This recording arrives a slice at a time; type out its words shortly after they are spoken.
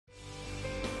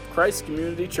Christ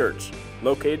Community Church,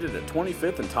 located at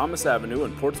 25th and Thomas Avenue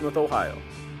in Portsmouth, Ohio.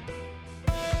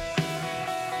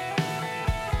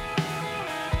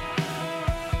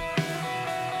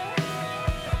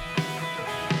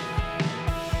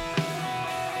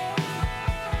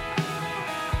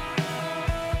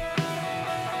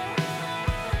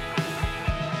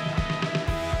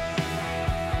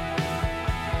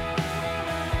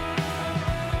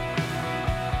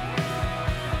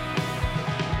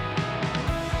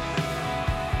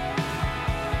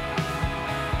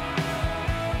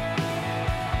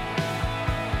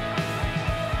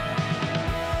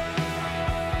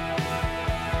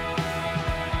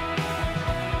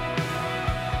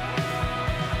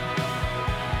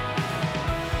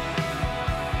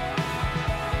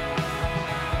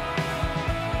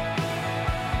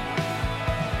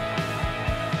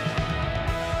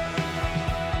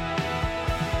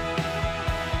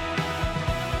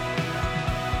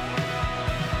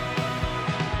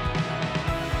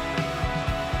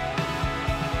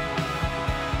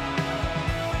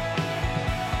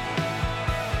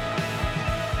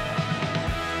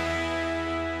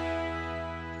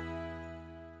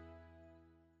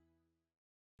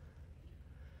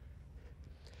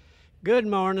 Good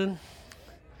morning.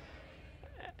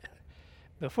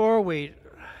 Before we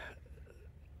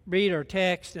read our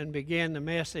text and begin the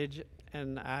message,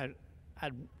 and I'd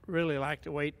really like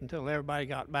to wait until everybody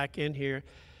got back in here.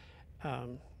 I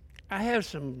have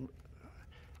some,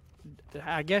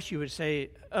 I guess you would say,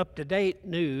 up-to-date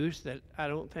news that I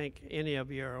don't think any of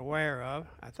you are aware of.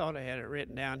 I thought I had it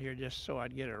written down here just so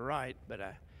I'd get it right, but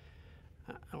I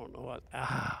don't know what,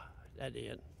 that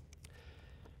did.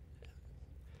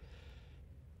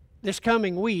 This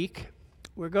coming week,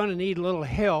 we're going to need a little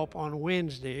help on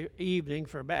Wednesday evening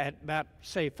for about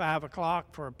say 5 o'clock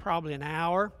for probably an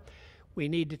hour. We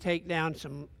need to take down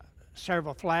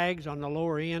several flags on the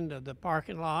lower end of the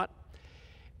parking lot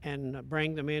and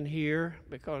bring them in here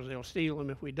because they'll steal them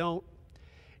if we don't.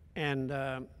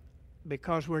 And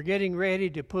because we're getting ready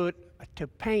to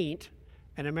paint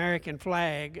an American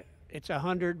flag, it's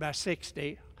 100 by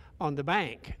 60 on the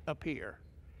bank up here,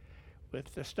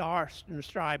 with the stars and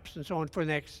stripes and so on for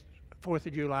next 4th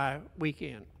of July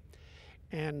weekend.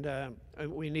 And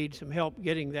we need some help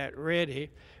getting that ready.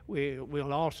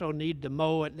 We'll also need to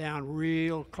mow it down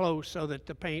real close so that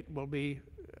the paint will be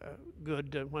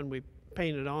good when we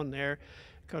paint it on there,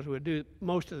 because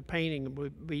most of the painting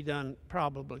will be done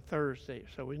probably Thursday.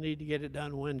 So we need to get it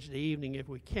done Wednesday evening if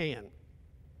we can.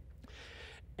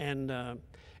 And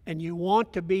you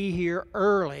want to be here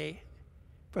early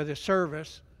for the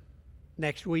service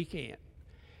next weekend,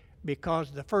 because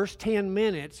the first 10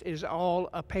 minutes is all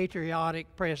a patriotic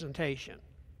presentation.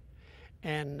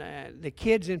 And the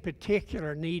kids in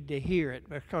particular need to hear it,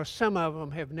 because some of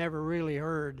them have never really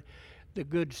heard the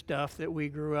good stuff that we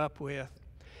grew up with.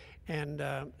 And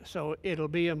so it'll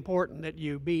be important that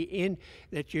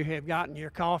that you have gotten your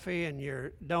coffee and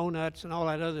your donuts and all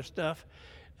that other stuff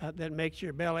that makes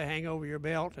your belly hang over your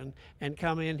belt, and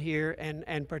come in here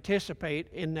and participate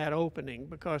in that opening,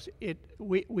 because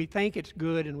we think it's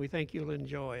good and we think you'll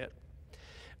enjoy it.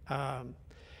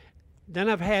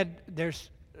 Then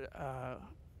there's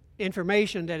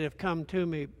information that have come to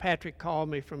me. Patrick called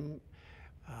me from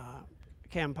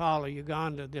Kampala,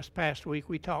 Uganda this past week.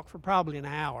 We talked for probably an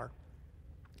hour,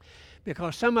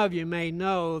 because some of you may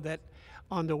know that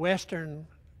on the western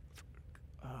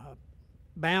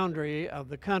boundary of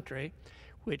the country,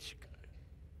 which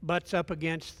butts up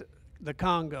against the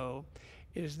Congo,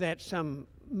 is that some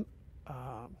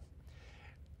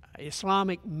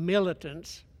Islamic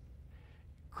militants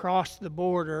crossed the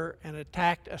border and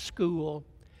attacked a school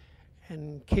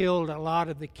and killed a lot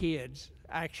of the kids.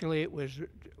 Actually, it was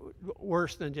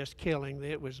worse than just killing.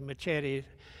 It was machetes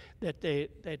that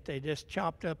they just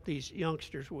chopped up these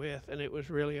youngsters with, and it was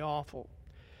really awful.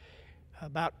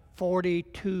 About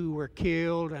 42 were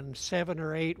killed and 7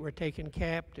 or 8 were taken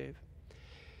captive.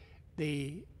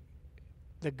 The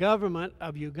government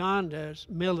of Uganda's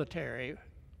military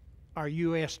are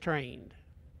U.S. trained.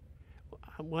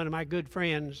 One of my good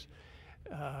friends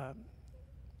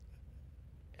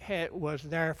was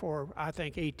there for, I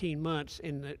think, 18 months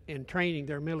in training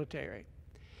their military.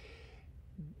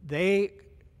 They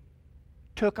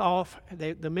took off.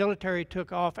 The military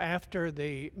took off after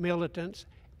the militants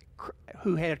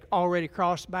who had already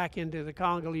crossed back into the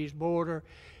Congolese border.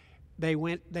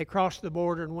 They crossed the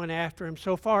border and went after them.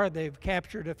 So far, they've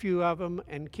captured a few of them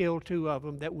and killed 2 of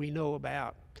them that we know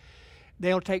about.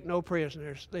 They'll take no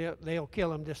prisoners. They'll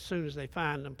kill them just as soon as they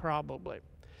find them, probably.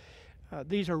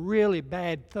 These are really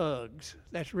bad thugs.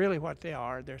 That's really what they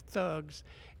are. They're thugs.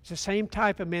 It's the same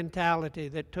type of mentality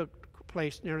that took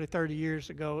place nearly 30 years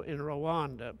ago in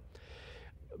Rwanda.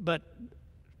 But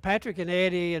Patrick and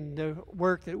Eddie and the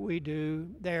work that we do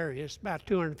there is about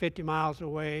 250 miles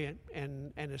away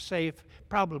and as safe,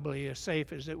 probably as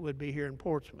safe as it would be here in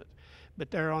Portsmouth. But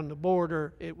they're on the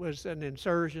border. It was an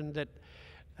insurgent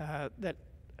that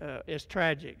is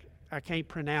tragic. I can't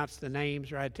pronounce the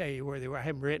names, or I'd tell you where they were. I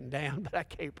have them written down, but I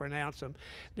can't pronounce them.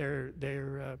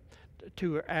 They're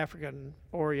too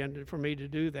African-oriented for me to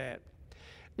do that.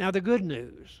 Now, the good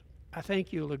news, I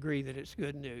think you'll agree that it's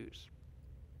good news.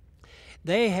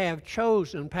 They have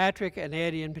chosen, Patrick and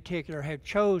Eddie in particular, have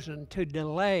chosen to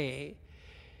delay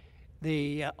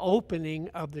the opening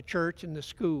of the church and the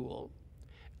school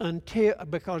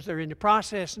because they're in the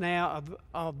process now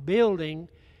of building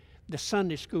the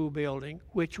Sunday school building,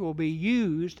 which will be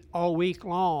used all week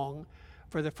long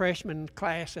for the freshman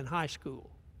class in high school.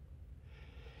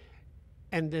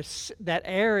 And that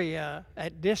area,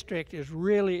 that district, is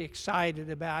really excited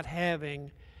about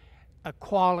having a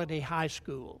quality high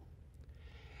school.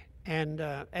 And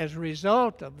as a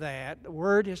result of that, the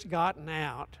word has gotten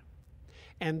out,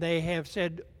 and they have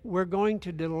said, we're going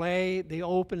to delay the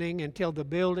opening until the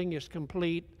building is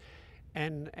complete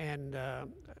and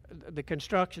the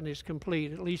construction is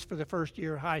complete, at least for the first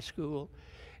year of high school.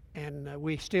 And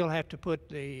we still have to put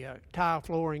the tile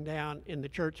flooring down in the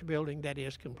church building that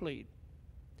is complete.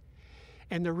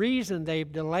 And the reason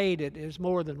they've delayed it is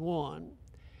more than one.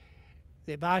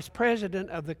 The vice president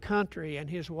of the country and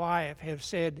his wife have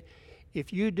said,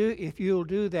 if you'll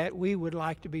do that, we would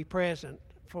like to be present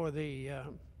for the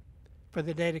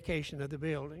dedication of the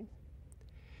building.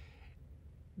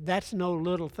 That's no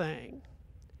little thing.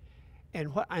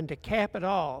 And to cap it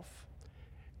off,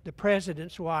 the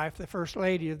president's wife, the first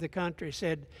lady of the country,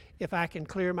 said, if I can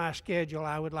clear my schedule,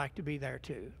 I would like to be there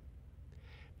too.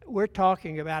 We're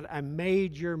talking about a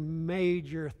major,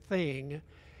 major thing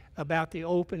about the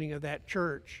opening of that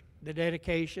church, the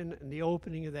dedication and the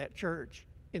opening of that church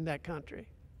in that country.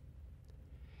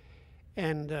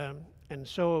 And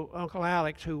so Uncle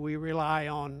Alex, who we rely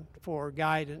on for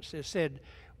guidance, has said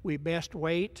we best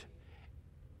wait.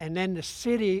 And then the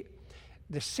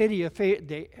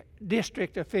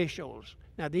district officials.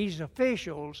 Now these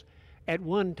officials at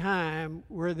one time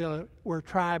were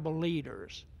tribal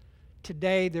leaders.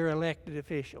 Today they're elected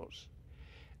officials.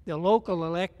 The local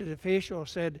elected official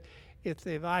said, if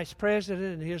the vice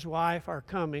president and his wife are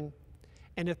coming,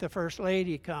 and if the first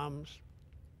lady comes,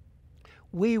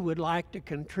 we would like to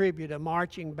contribute a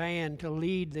marching band to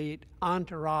lead the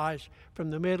entourage from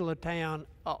the middle of town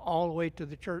all the way to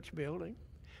the church building.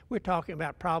 We're talking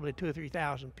about probably 2,000 or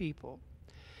 3,000 people.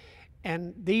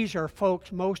 And these are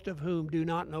folks, most of whom do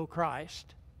not know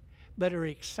Christ, but are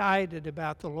excited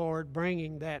about the Lord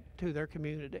bringing that to their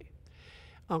community.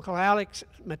 Uncle Alex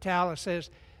Matala says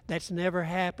that's never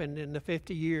happened in the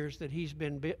 50 years that he's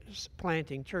been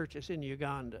planting churches in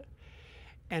Uganda.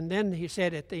 And then he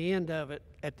said at the end of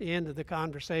the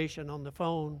conversation on the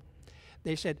phone,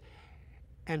 they said,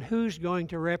 and who's going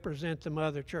to represent the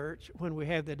mother church when we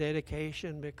have the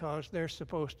dedication, because they're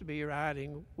supposed to be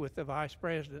riding with the vice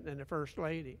president and the first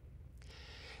lady.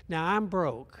 Now, I'm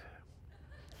broke.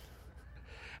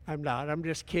 I'm not. I'm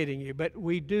just kidding you. But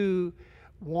we do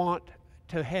want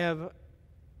to have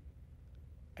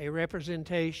a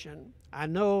representation. I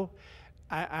know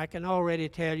I can already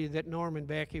tell you that Norm and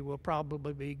Becky will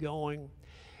probably be going.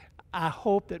 I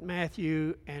hope that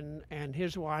Matthew and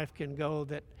his wife can go,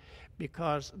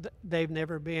 because they've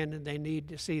never been and they need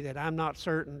to see that. I'm not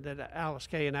certain that Alice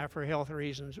Kay and I, for health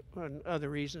reasons and other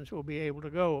reasons, will be able to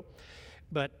go.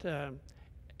 But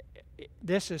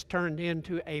this has turned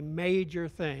into a major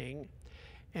thing,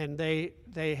 and they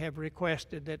have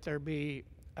requested that there be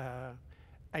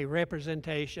a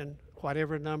representation,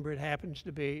 whatever number it happens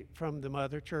to be, from the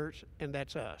mother church, and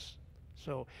that's us.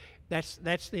 So that's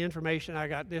the information I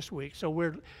got this week. So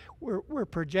we're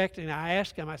projecting. I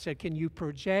asked them, I said, can you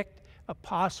project a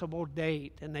possible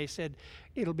date? And they said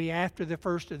it'll be after the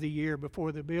first of the year,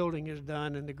 before the building is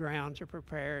done and the grounds are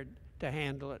prepared to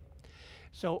handle it.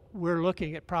 So we're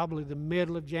looking at probably the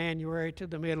middle of January to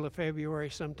the middle of February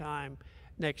sometime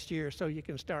next year, so you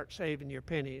can start saving your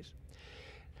pennies.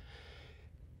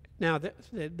 Now,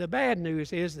 the bad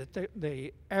news is that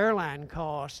the airline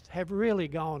costs have really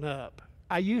gone up.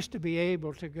 I used to be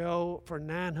able to go for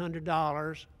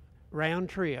 $900 round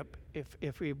trip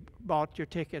if we bought your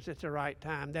tickets at the right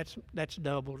time. That's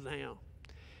doubled now,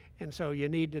 and so you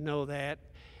need to know that.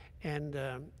 And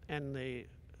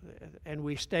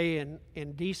we stay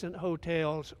in decent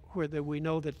hotels where we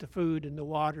know that the food and the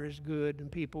water is good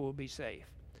and people will be safe.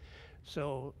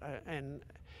 So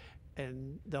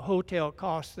and the hotel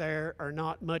costs there are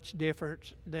not much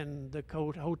different than the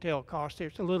hotel costs here.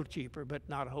 It's a little cheaper, but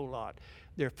not a whole lot.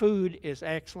 Their food is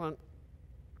excellent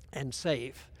and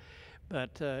safe.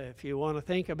 But if you want to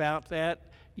think about that,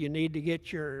 you need to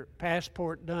get your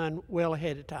passport done well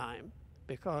ahead of time,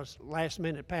 because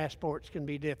last-minute passports can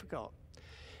be difficult.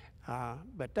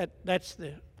 But that's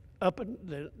the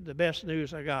best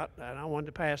news I got, and I wanted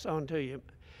to pass on to you,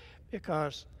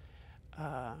 because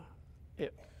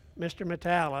Mr.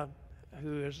 Matala,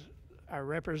 who is our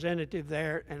representative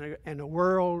there and a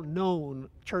world-known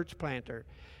church planter,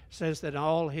 says that in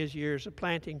all his years of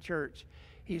planting church,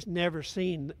 he's never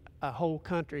seen a whole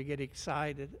country get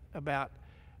excited about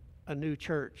a new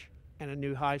church and a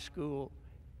new high school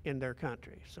in their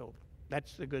country. So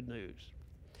that's the good news.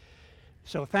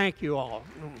 So thank you all.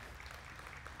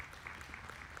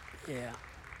 Yeah.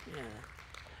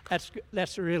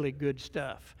 That's really good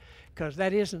stuff, because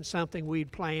that isn't something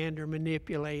we'd planned or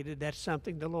manipulated. That's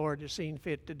something the Lord has seen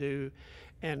fit to do,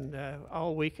 and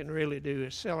all we can really do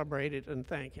is celebrate it and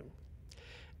thank Him.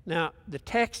 Now, the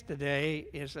text today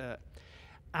is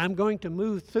I'm going to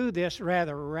move through this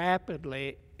rather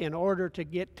rapidly in order to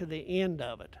get to the end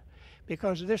of it,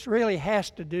 because this really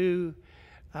has to do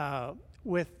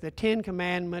with the Ten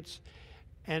Commandments.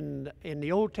 And in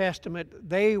the Old Testament,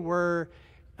 they were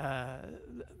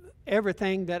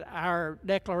everything that our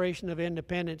Declaration of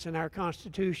Independence and our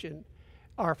Constitution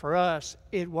are for us.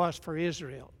 It was for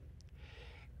Israel.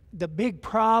 The big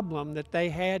problem that they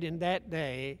had in that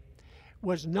day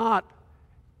was not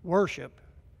worship.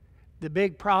 The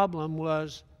big problem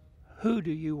was, who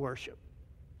do you worship?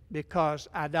 Because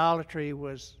idolatry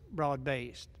was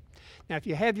broad-based. Now, if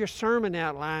you have your sermon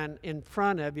outline in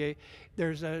front of you,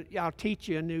 I'll teach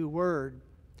you a new word,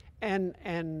 and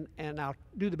I'll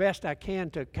do the best I can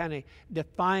to kind of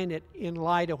define it in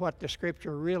light of what the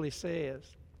Scripture really says.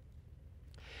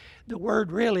 The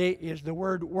word really is the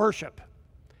word worship.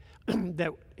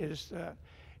 That is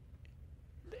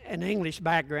an English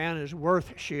background is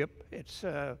worthship. It's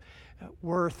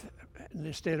worth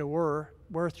instead of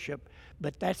worthship,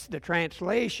 but that's the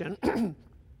translation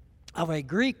of a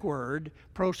Greek word,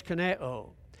 proskuneo.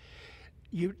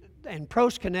 And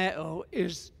proskuneo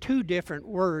is two different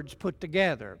words put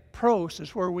together. Pros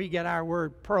is where we get our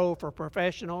word pro for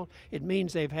professional. It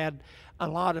means they've had a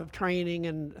lot of training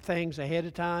and things ahead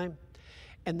of time.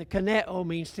 And the kuneo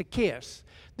means to kiss.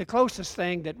 The closest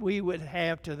thing that we would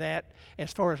have to that,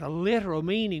 as far as a literal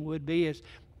meaning would be, is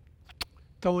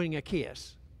throwing a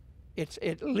kiss.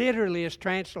 It literally is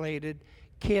translated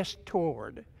kiss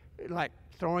toward, like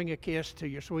throwing a kiss to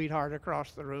your sweetheart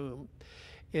across the room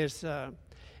is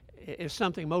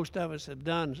something most of us have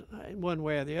done in one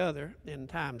way or the other in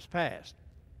times past.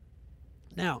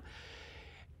 Now,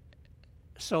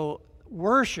 so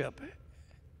worship,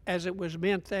 as it was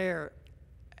meant there,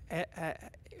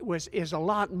 is a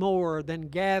lot more than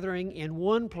gathering in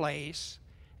one place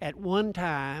at one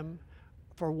time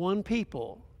for one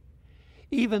people,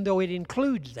 even though it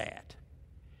includes that.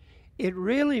 It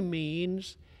really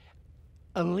means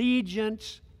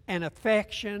allegiance and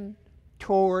affection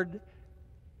toward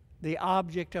the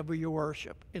object of your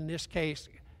worship, in this case,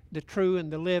 the true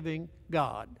and the living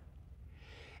God.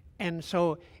 And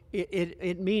so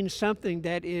it means something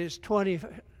that is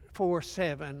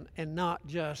 24/7 and not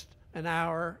just an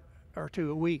hour or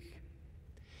two a week,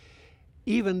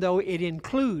 even though it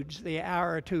includes the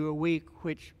hour or two a week,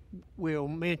 which we'll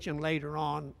mention later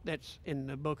on, that's in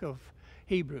the book of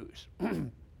Hebrews.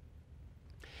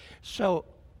 So,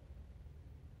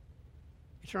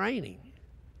 it's raining.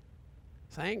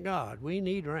 Thank God. We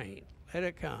need rain. Let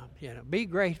it come. Be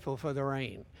grateful for the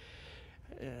rain.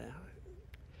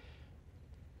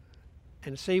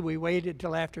 And see, we waited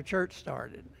till after church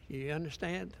started. You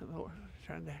understand?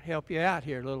 Trying to help you out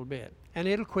here a little bit. And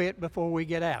it'll quit before we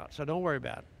get out, so don't worry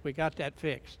about it. We got that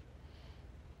fixed.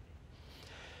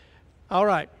 All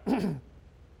right.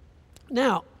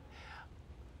 Now,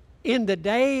 in the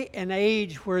day and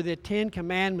age where the Ten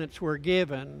Commandments were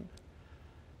given,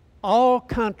 all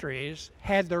countries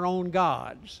had their own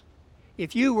gods.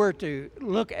 If you were to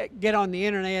get on the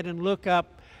internet and look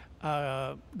up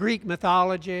Greek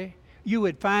mythology, you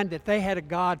would find that they had a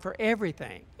god for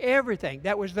everything. Everything.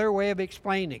 That was their way of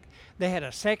explaining. They had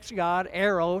a sex god,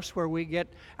 Eros, where we get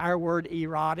our word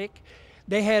erotic.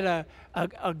 They had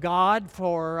a god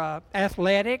for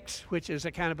athletics, which is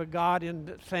a kind of a god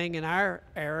thing in our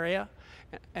area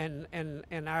and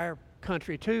our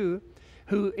country too,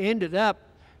 who ended up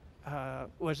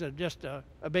was just a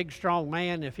big strong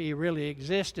man, if he really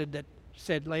existed, that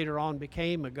said later on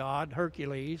became a god,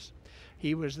 Hercules.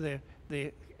 He was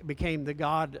became the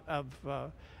god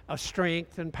of of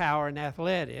strength and power and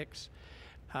athletics.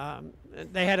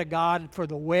 They had a god for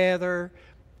the weather,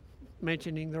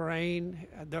 mentioning the rain,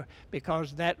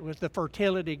 because that was the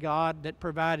fertility god that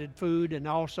provided food and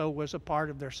also was a part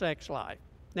of their sex life.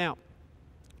 Now,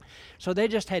 so they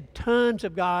just had tons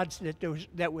of gods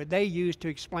that they used to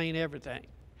explain everything.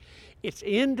 It's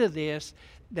into this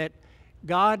that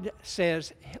God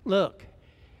says, look,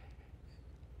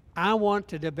 I want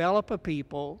to develop a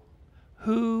people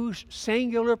whose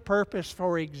singular purpose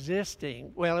for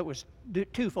existing, well, it was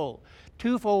twofold.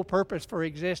 Twofold purpose for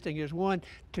existing is, one,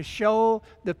 to show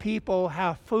the people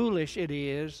how foolish it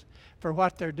is for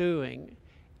what they're doing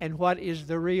and what is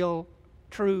the real,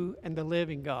 true, and the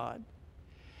living God.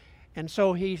 And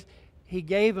so he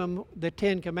gave them the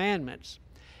 10 Commandments.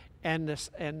 And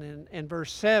in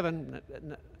verse 7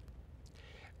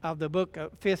 of the book,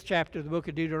 5th chapter of the book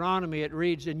of Deuteronomy, it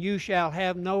reads, "And you shall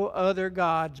have no other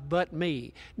gods but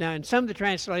me." Now, in some of the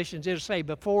translations, it'll say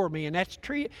 "before me," and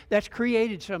that's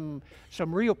created some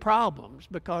real problems,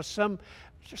 because some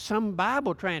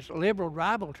liberal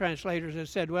Bible translators have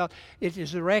said, well, it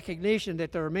is a recognition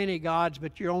that there are many gods,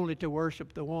 but you're only to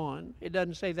worship the one. It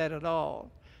doesn't say that at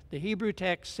all. The Hebrew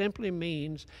text simply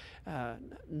means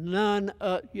none.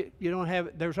 You don't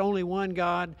have. There's only one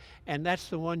God, and that's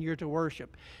the one you're to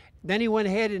worship. Then he went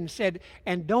ahead and said,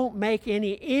 "And don't make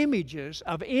any images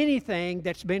of anything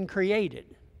that's been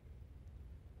created."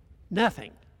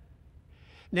 Nothing.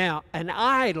 Now, an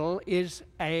idol is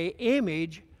an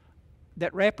image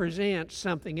that represents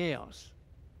something else.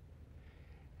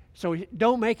 So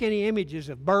don't make any images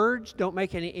of birds, don't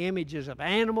make any images of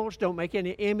animals, don't make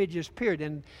any images,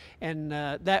 period. And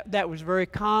that was very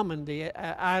common. The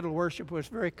idol worship was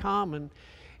very common.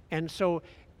 And so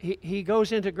he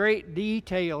goes into great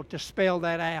detail to spell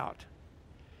that out.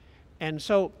 And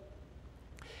so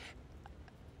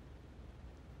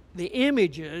the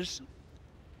images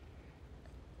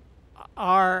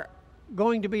are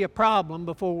going to be a problem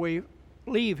before we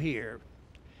leave here.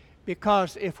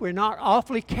 Because if we're not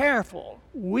awfully careful,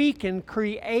 we can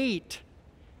create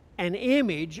an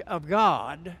image of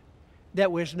God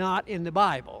that was not in the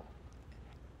Bible.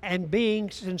 And being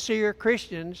sincere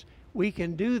Christians, we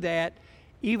can do that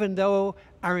even though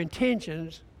our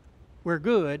intentions were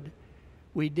good.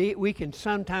 We can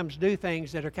sometimes do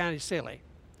things that are kind of silly.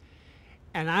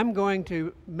 And I'm going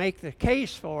to make the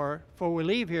case before we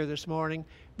leave here this morning,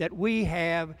 that we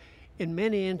have in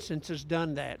many instances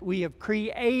done that. We have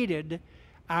created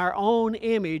our own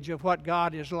image of what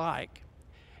God is like.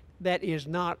 That is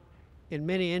not, in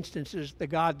many instances, the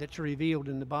God that's revealed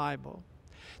in the Bible.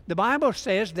 The Bible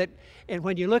says that, and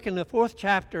when you look in the 4th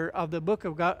chapter of the book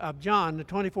of John, the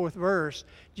 24th verse,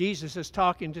 Jesus is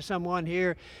talking to someone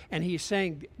here, and he's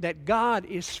saying that God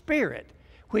is spirit,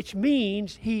 which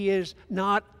means he is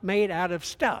not made out of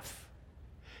stuff,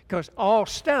 because all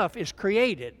stuff is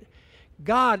created.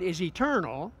 God is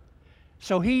eternal,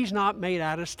 so he's not made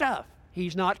out of stuff.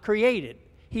 He's not created.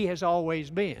 He has always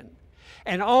been.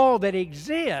 And all that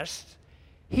exists,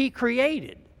 he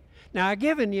created. Now, I've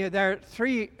given you there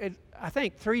three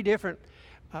different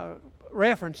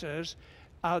references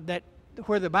that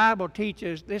where the Bible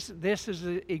teaches this is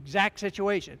the exact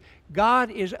situation.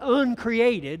 God is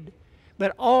uncreated,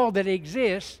 but all that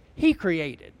exists, he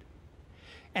created.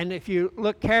 And if you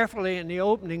look carefully in the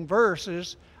opening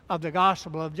verses of the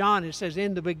Gospel of John, it says,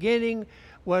 "In the beginning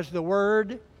was the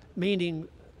Word," meaning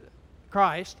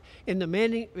Christ. In the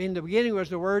beginning was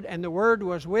the Word, and the Word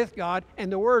was with God,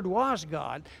 and the Word was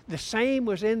God. The same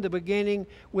was in the beginning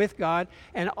with God,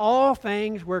 and all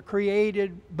things were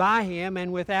created by him,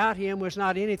 and without him was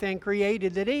not anything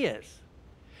created that is.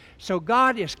 So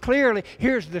God is clearly,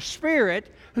 here's the Spirit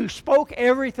who spoke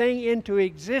everything into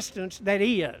existence that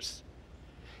is.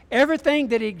 Everything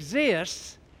that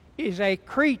exists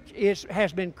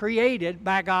has been created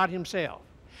by God himself.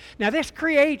 Now this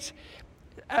creates,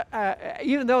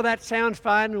 even though that sounds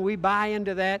fine and we buy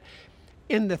into that,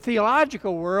 in the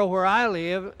theological world where I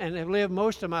live and have lived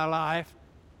most of my life,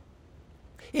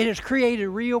 it has created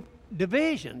real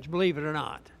divisions, believe it or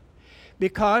not.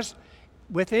 Because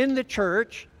within the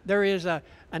church there is a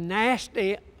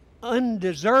nasty,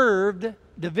 undeserved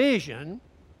division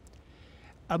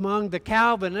among the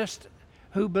Calvinists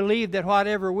who believe that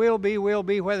whatever will be,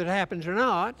 whether it happens or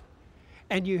not.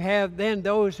 And you have then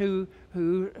those who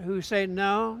say,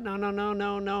 no,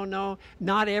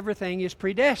 not everything is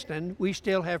predestined. We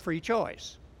still have free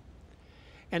choice.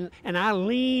 And I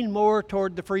lean more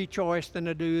toward the free choice than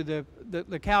I do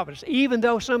the Calvinists, even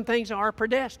though some things are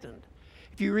predestined.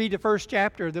 If you read the 1st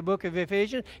chapter of the book of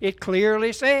Ephesians, it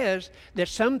clearly says that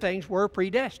some things were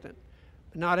predestined,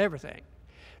 but not everything.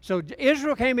 So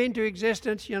Israel came into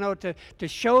existence, to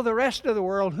show the rest of the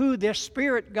world who this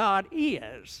Spirit God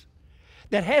is,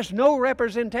 that has no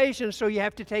representation, so you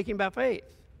have to take him by faith.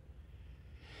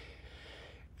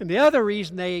 And the other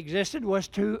reason they existed was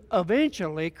to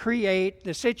eventually create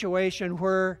the situation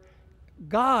where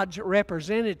God's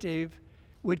representative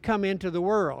would come into the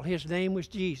world. His name was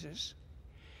Jesus.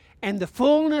 And the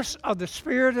fullness of the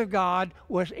Spirit of God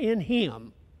was in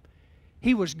him.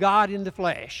 He was God in the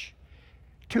flesh,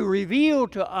 to reveal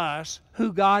to us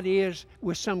who God is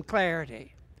with some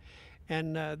clarity.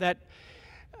 And let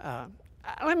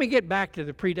me get back to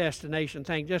the predestination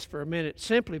thing just for a minute,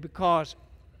 simply because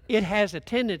it has a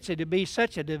tendency to be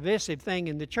such a divisive thing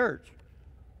in the church.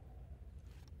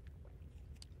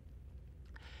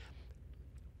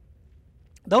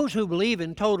 Those who believe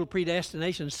in total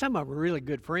predestination, some of them are really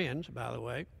good friends, by the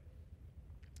way,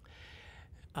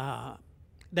 that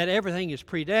everything is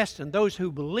predestined. Those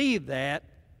who believe that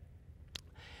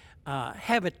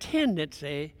have a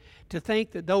tendency to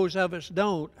think that those of us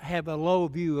don't have a low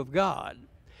view of God.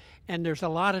 And there's a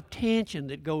lot of tension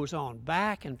that goes on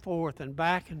back and forth and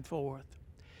back and forth.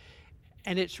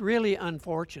 And it's really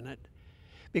unfortunate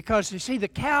because, you see, the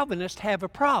Calvinists have a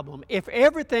problem. If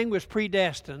everything was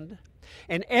predestined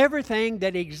and everything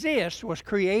that exists was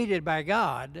created by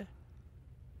God,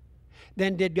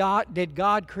 then did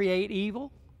God create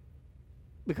evil?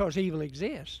 Because evil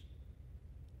exists.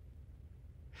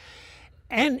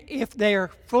 And if they're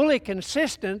fully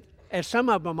consistent, as some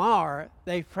of them are,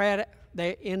 they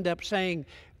end up saying,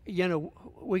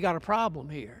 we got a problem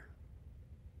here.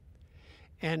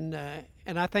 And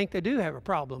I think they do have a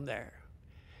problem there.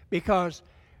 Because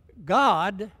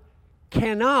God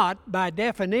cannot, by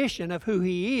definition of who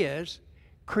he is,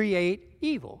 create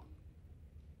evil.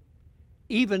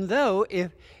 Even though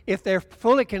if they're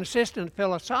fully consistent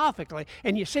philosophically.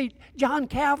 And you see, John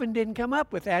Calvin didn't come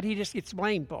up with that. He just gets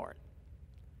blamed for it.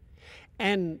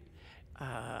 And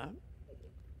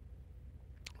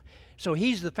so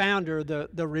he's the founder of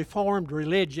the Reformed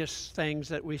religious things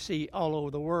that we see all over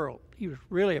the world. He was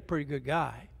really a pretty good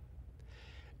guy.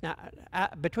 Now,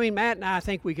 between Matt and I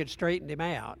think we could straighten him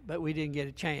out, but we didn't get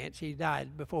a chance. He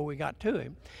died before we got to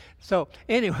him. So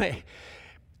anyway,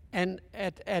 and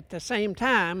at the same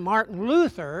time, Martin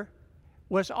Luther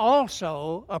was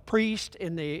also a priest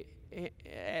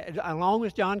along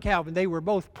with John Calvin. They were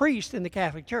both priests in the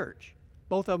Catholic Church.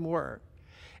 Both of them were.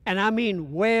 And I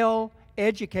mean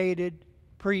well-educated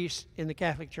priests in the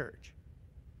Catholic Church.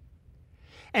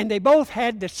 And they both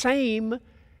had the same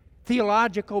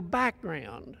theological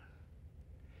background.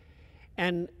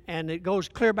 And it goes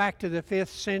clear back to the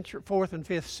 4th and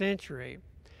 5th century,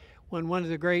 when one of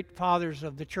the great fathers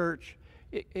of the church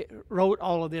wrote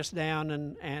all of this down,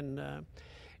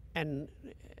 and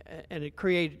it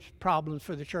created problems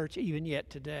for the church even yet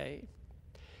today.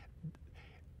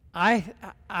 I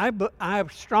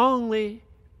strongly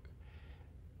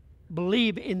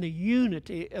believe in the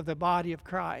unity of the body of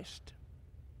Christ.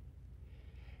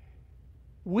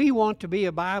 We want to be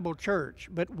a Bible church,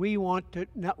 but we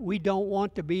don't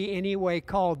want to be any way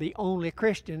called the only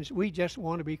Christians. We just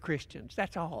want to be Christians.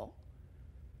 That's all.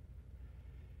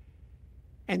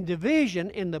 And division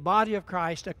in the body of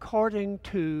Christ, according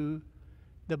to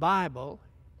the Bible,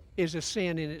 is a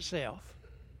sin in itself.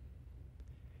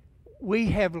 We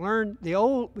have learned, the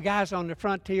old guys on the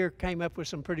frontier came up with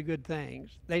some pretty good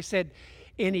things. They said,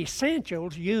 in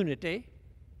essentials, unity.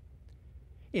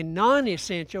 In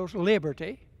non-essentials,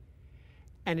 liberty.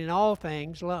 And in all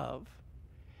things, love.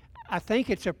 I think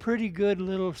it's a pretty good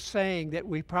little saying that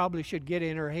we probably should get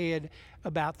in our head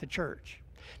about the church.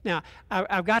 Now,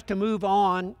 I've got to move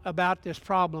on about this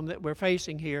problem that we're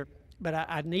facing here, but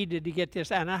I needed to get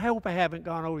this out. And I hope I haven't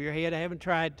gone over your head. I haven't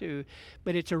tried to.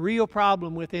 But it's a real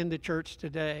problem within the church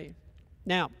today.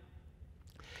 Now,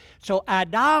 so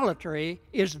idolatry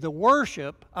is the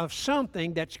worship of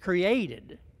something that's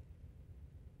created.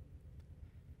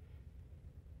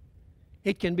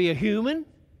 It can be a human,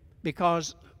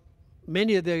 because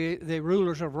many of the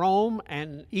rulers of Rome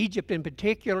and Egypt in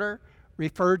particular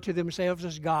referred to themselves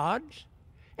as gods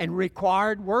and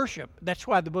required worship. That's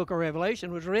why the book of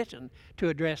Revelation was written, to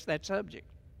address that subject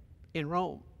in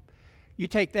Rome. You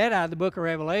take that out of the book of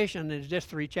Revelation, and there's just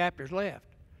 3 chapters left.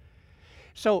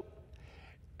 So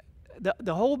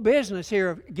the whole business here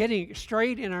of getting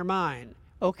straight in our mind,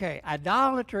 okay,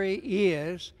 idolatry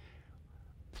is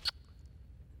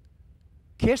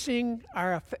giving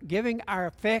our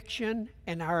affection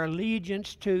and our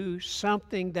allegiance to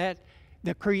something that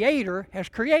the Creator has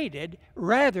created,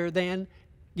 rather than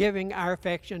giving our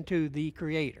affection to the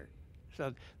Creator.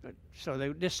 So they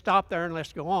just stop there and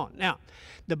let's go on. Now,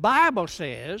 the Bible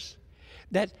says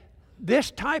that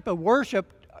this type of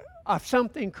worship of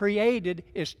something created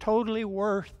is totally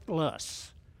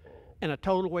worthless and a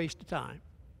total waste of time.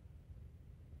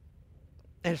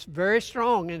 And it's very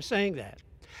strong in saying that.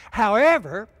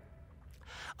 However,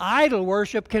 idol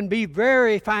worship can be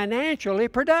very financially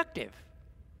productive.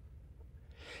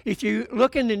 If you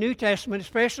look in the New Testament,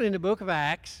 especially in the book of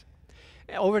Acts,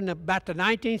 over in about the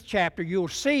 19th chapter, you'll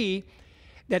see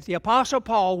that the Apostle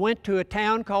Paul went to a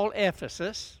town called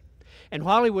Ephesus, and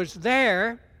while he was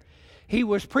there, he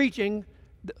was preaching,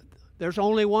 there's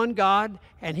only one God,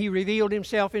 and he revealed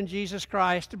himself in Jesus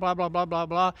Christ, blah, blah, blah, blah,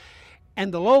 blah.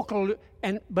 And the local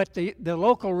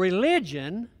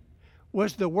religion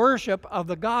was the worship of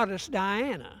the goddess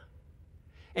Diana.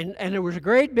 And there was a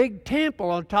great big temple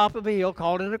on top of a hill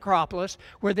called an Acropolis,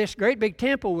 where this great big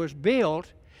temple was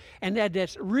built, and had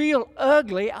this real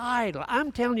ugly idol.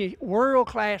 I'm telling you,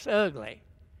 world-class ugly.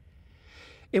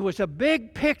 It was a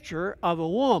big picture of a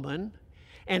woman,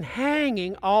 and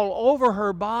hanging all over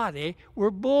her body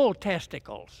were bull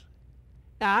testicles.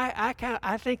 Now,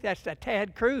 I think that's a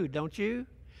tad crude, don't you?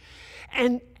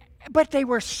 But they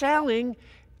were selling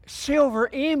silver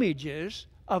images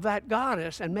of that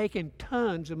goddess and making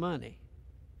tons of money.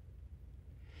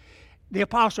 The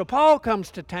Apostle Paul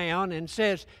comes to town and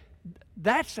says,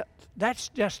 that's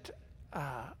just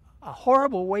a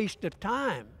horrible waste of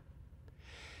time.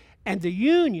 And the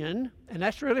union, and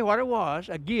that's really what it was,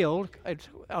 a guild,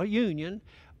 a union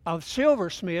of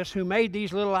silversmiths who made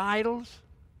these little idols,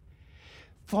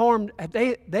 formed,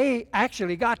 they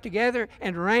actually got together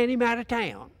and ran him out of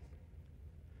town.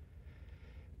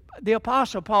 The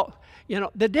Apostle Paul,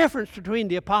 the difference between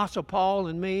the Apostle Paul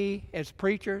and me as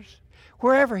preachers,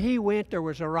 wherever he went there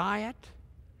was a riot,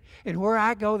 and where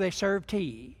I go they serve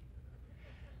tea.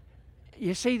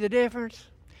 You see the difference?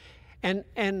 And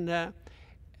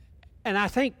I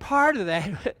think part of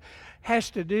that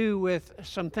has to do with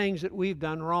some things that we've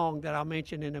done wrong that I'll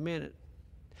mention in a minute.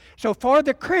 So for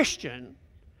the Christian,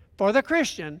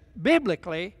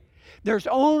 biblically, there's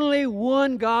only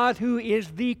one God who is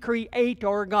the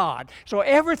Creator God. So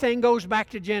everything goes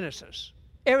back to Genesis.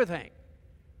 Everything.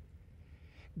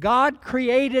 God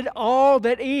created all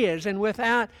that is, and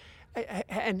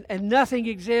and nothing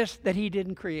exists that He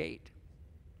didn't create.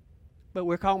 But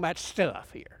we're talking about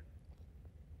stuff here.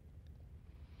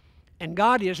 And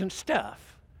God isn't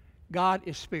stuff. God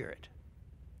is spirit.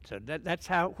 So that's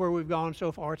where we've gone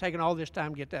so far. It's taken all this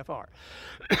time to get that far.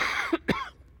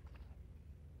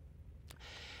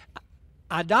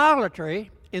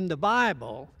 Idolatry in the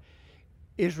Bible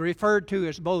is referred to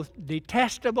as both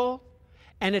detestable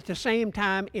and at the same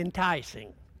time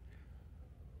enticing.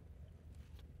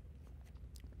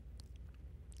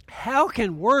 How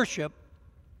can worship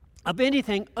of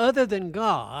anything other than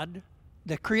God,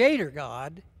 the Creator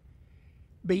God,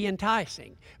 be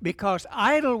enticing? Because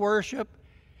idol worship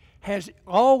has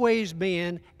always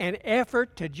been an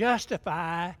effort to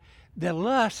justify the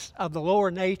lusts of the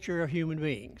lower nature of human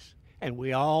beings. And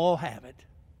we all have it,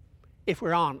 if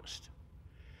we're honest.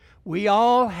 We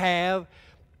all have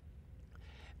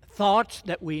thoughts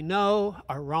that we know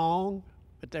are wrong,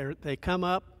 but they come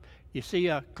up. You see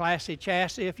a classy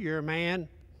chassis if you're a man.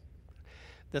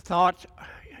 The thoughts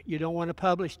you don't want to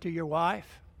publish to your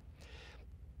wife.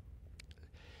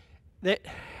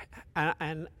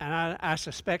 I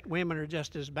suspect women are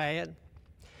just as bad,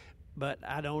 but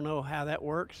I don't know how that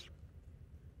works.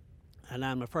 And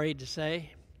I'm afraid to say,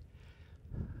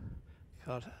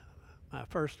 because my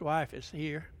first wife is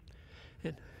here,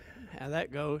 and how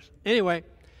that goes. Anyway,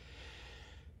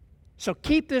 so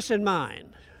keep this in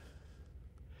mind.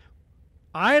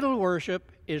 Idol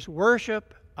worship is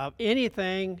worship of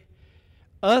anything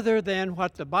other than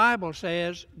what the Bible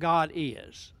says God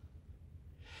is.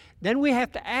 Then we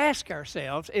have to ask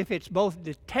ourselves, if it's both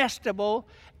detestable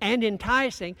and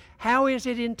enticing, how is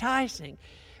it enticing?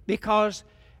 Because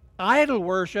idol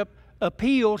worship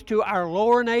appeals to our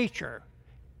lower nature.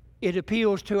 It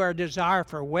appeals to our desire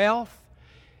for wealth.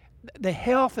 The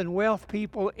health and wealth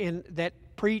people that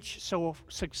preach so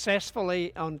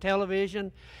successfully on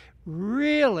television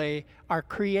really are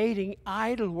creating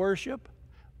idol worship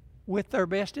with their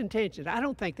best intentions. I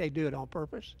don't think they do it on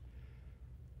purpose.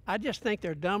 I just think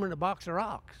they're dumber than a box of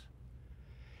rocks.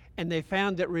 And they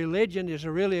found that religion is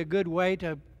really a good way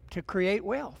to create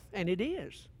wealth, and it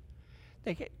is.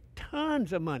 They get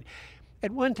tons of money.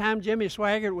 At one time, Jimmy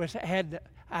Swaggart had,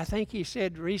 I think he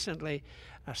said recently,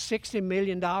 $60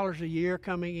 million a year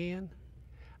coming in.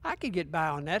 I could get by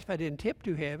on that if I didn't tip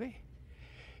too heavy.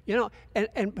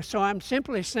 And so I'm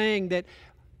simply saying that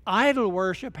idol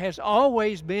worship has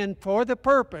always been for the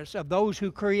purpose of those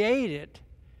who create it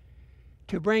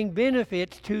to bring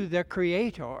benefits to the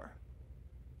creator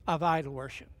of idol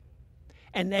worship.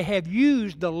 And they have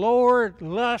used the lurid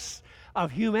lusts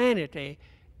of humanity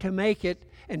to make it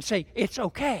and say, it's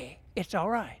okay, it's all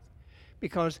right.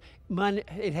 Because money,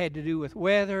 it had to do with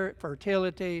weather,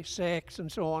 fertility, sex, and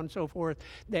so on and so forth,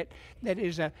 that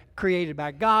is created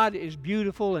by God, is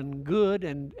beautiful and good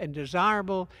and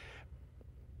desirable,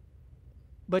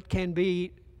 but can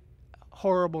be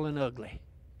horrible and ugly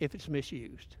if it's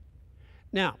misused.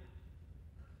 Now,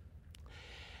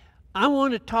 I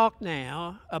want to talk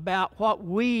now about how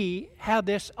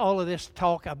all of this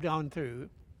talk I've gone through,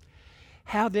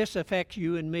 how this affects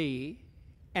you and me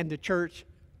and the church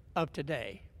of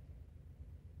today.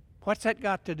 What's that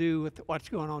got to do with what's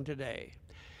going on today?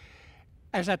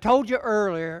 As I told you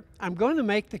earlier, I'm going to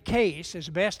make the case as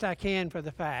best I can for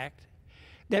the fact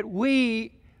that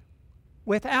we,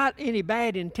 without any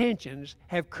bad intentions,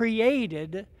 have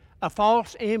created a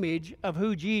false image of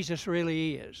who Jesus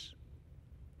really is.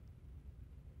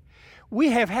 We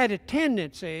have had a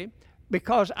tendency,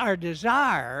 because our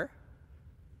desire,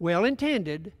 well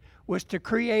intended, was to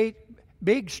create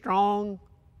big, strong,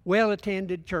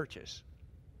 well-attended churches.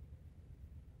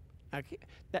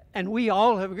 And we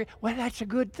all have agreed, well, that's a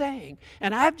good thing.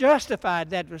 And I've justified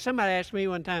that. Somebody asked me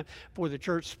one time, before the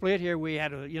church split here, we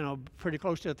had pretty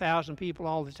close to 1,000 people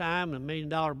all the time, and $1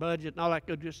 million budget and all that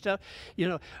good stuff.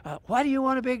 Why do you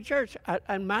want a big church?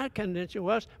 And my conviction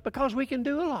was, because we can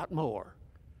do a lot more.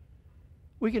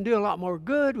 We can do a lot more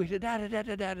good. We said,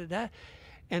 da-da-da-da-da-da-da.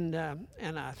 And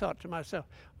I thought to myself,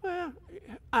 well,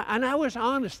 and I was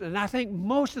honest, and I think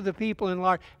most of the people in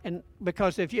large, and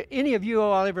because if any of you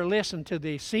all ever listen to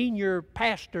the Senior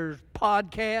Pastors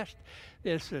podcast,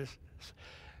 this is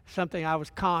something I was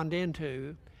conned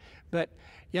into, but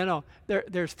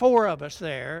there's 4 of us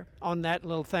there on that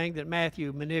little thing that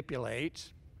Matthew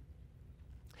manipulates.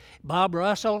 Bob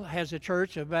Russell has a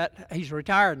church he's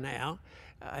retired now,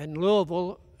 in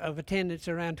Louisville, of attendance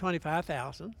around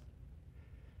 25,000.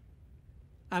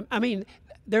 I mean,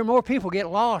 there are more people get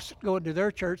lost going to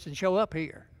their church than show up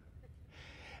here.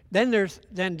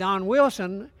 Then Don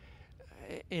Wilson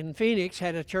in Phoenix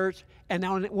had a church, and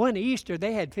on one Easter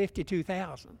they had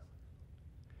 52,000.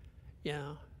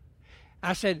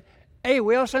 I said, "Hey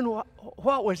Wilson,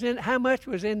 how much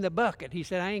was in the bucket?" He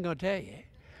said, "I ain't gonna tell you."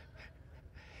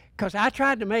 Because I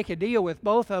tried to make a deal with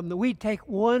both of them that we'd take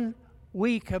 1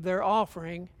 week of their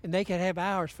offering and they could have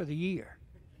ours for the year.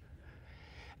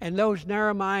 And those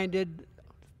narrow-minded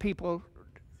people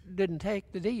didn't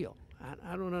take the deal.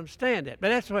 I don't understand it, but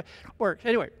that's the way it works.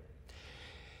 Anyway,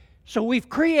 so we've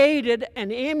created an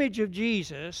image of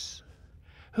Jesus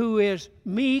who is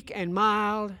meek and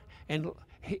mild, and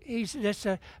he's just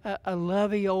a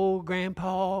lovey old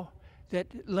grandpa that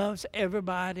loves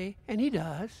everybody, and he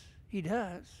does.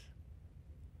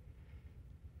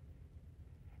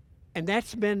 And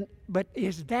but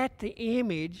is that the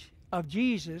image of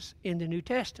Jesus in the New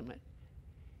Testament?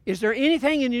 Is there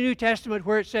anything in the New Testament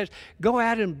where it says, go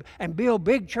out and build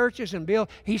big churches and build?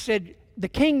 He said the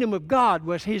kingdom of God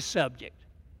was his subject.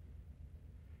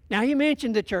 Now, he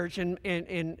mentioned the church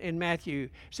in Matthew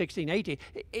 16:18.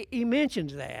 He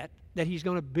mentions that he's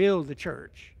going to build the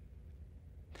church.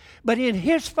 But in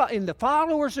the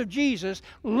followers of Jesus,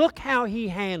 look how he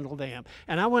handled them.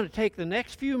 And I want to take the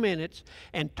next few minutes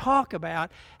and talk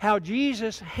about how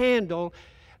Jesus handled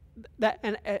that.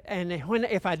 And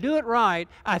if I do it right,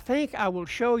 I think I will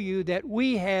show you that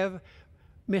we have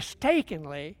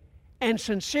mistakenly and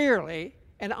sincerely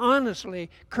and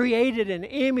honestly created an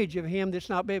image of him that's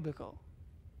not biblical.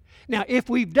 Now,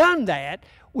 if we've done that,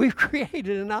 we've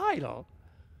created an idol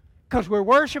because we're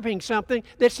worshiping something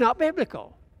that's not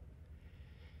biblical.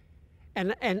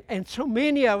 And so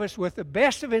many of us, with the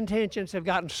best of intentions, have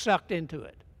gotten sucked into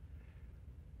it.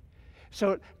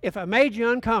 So if I made you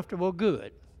uncomfortable,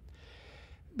 good,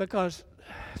 because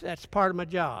that's part of my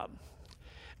job.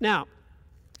 Now,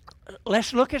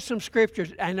 let's look at some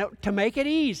scriptures. I know, to make it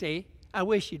easy, I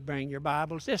wish you'd bring your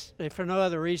Bibles, just for no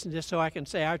other reason, just so I can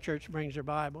say our church brings their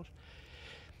Bibles.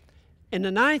 In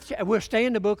the 9th, we'll stay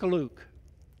in the book of Luke,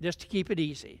 just to keep it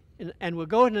easy. And we'll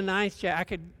go in the 9th chapter. I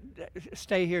could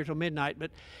stay here till midnight,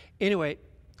 but anyway,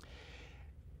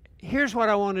 here's what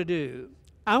I want to do.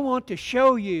 I want to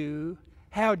show you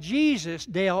how Jesus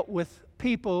dealt with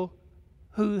people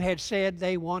who had said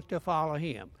they want to follow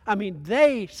him. I mean,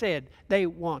 they said they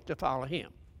want to follow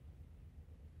him.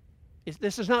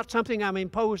 This is not something I'm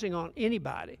imposing on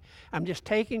anybody. I'm just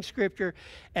taking Scripture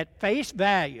at face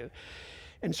value.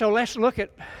 And so let's look at,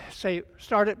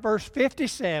 start at verse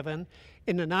 57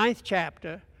 in the 9th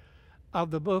chapter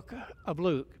of the book of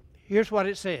Luke. here's what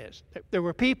it says. There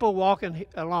were people walking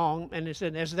along, and it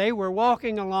said, as they were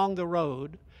walking along the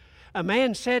road, a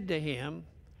man said to him,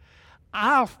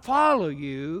 I'll follow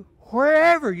you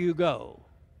wherever you go.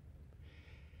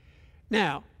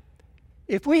 Now,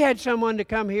 if we had someone to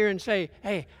come here and say,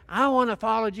 hey, I want to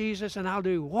follow Jesus and I'll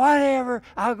do whatever,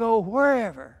 I'll go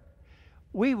wherever,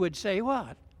 we would say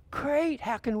what? Great,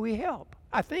 how can we help?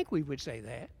 I think we would say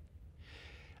that.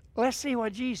 Let's see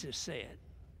what Jesus said.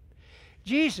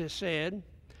 Jesus said,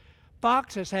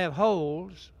 foxes have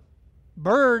holes,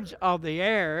 birds of the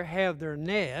air have their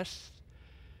nests,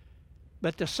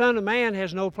 but the Son of Man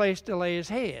has no place to lay his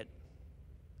head.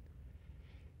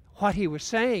 What he was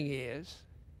saying is,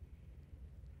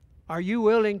 are you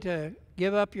willing to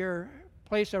give up your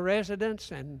place of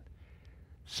residence and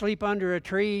sleep under a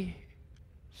tree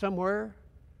somewhere?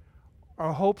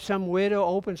 Or hope some widow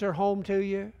opens her home to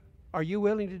you? Are you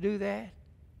willing to do that?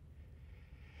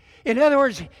 In other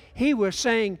words, he was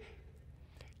saying,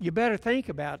 you better think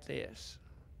about this,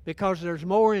 because there's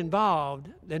more involved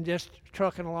than just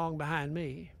trucking along behind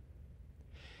me.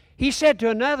 He said to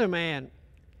another man,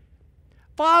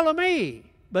 follow me.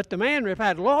 But the man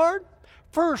replied, Lord,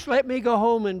 first let me go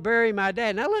home and bury my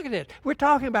dad. Now look at this. We're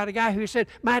talking about a guy who said,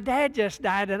 my dad just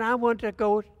died and I want to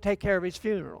go take care of his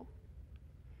funeral.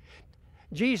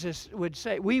 Jesus would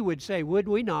say, we would say, would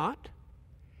we not?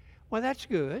 Well, that's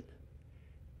good.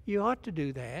 You ought to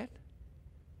do that.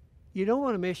 You don't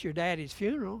want to miss your daddy's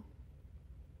funeral.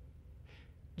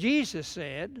 Jesus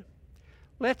said,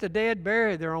 let the dead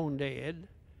bury their own dead,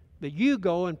 but you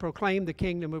go and proclaim the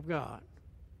kingdom of God.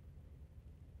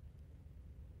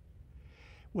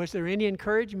 Was there any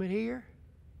encouragement here?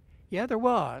 Yeah, there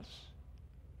was.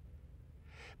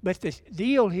 But the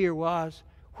deal here was,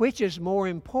 which is more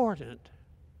important?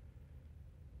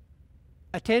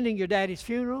 Attending your daddy's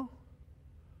funeral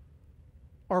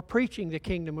or preaching the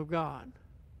kingdom of God?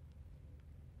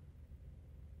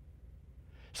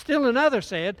 Still another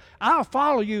said, I'll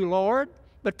follow you, Lord,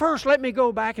 but first let me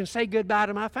go back and say goodbye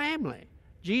to my family.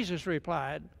 Jesus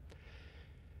replied,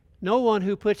 no one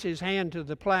who puts his hand to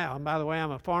the plow, and by the way,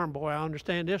 I'm a farm boy, I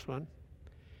understand this one,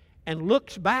 and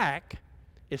looks back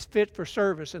is fit for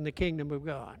service in the kingdom of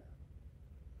God.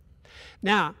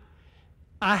 Now,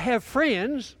 I have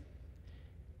friends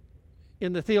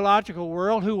in the theological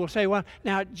world who will say, well,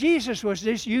 now Jesus was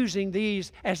just using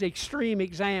these as extreme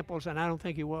examples, and I don't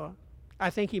think he was.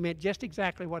 I think he meant just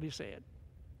exactly what he said.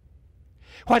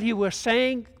 What he was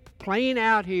saying plain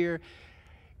out here,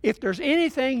 if there's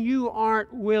anything you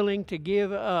aren't willing to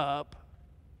give up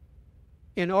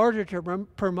in order to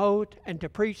promote and to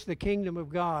preach the kingdom of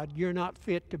God, you're not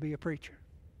fit to be a preacher.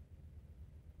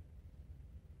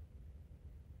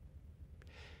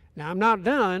 Now, I'm not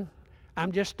done.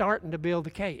 I'm just starting to build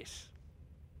the case.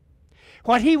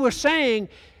 What he was saying,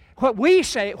 what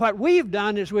we've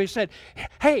done is we've said,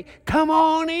 hey, come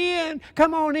on in.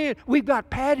 We've got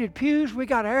padded pews, we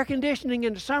got air conditioning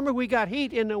in the summer, we got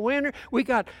heat in the winter, we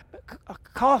got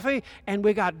coffee, and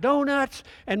we got donuts,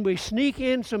 and we sneak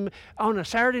in some, on a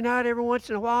Saturday night every once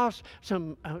in a while,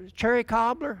 some cherry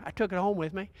cobbler. I took it home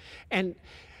with me. And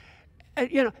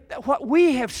you know, what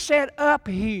we have set up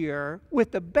here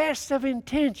with the best of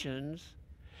intentions,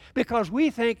 because we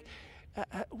think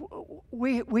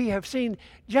we have seen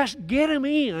just get them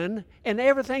in and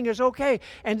everything is okay.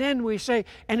 And then we say,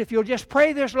 and if you'll just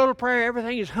pray this little prayer,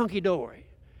 everything is hunky-dory.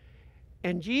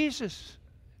 And Jesus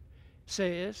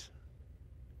says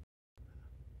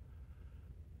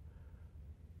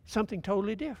something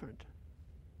totally different.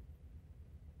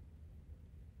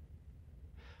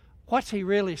 What's he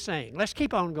really saying? Let's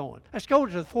keep on going. Let's go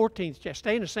to the 14th chapter.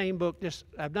 Stay in the same book.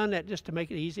 I've done that just to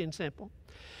make it easy and simple.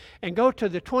 And go to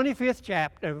the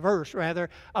 25th verse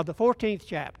of the 14th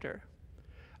chapter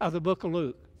of the book of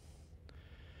Luke.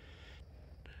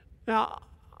 Now,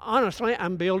 honestly,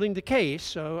 I'm building the case,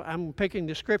 so I'm picking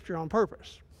the scripture on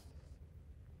purpose.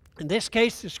 In this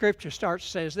case, the scripture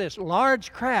says this: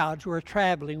 large crowds were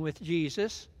traveling with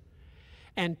Jesus,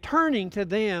 and turning to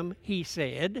them, he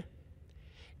said,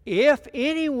 if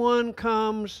anyone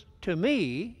comes to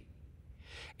me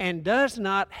and does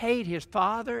not hate his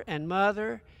father and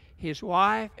mother, his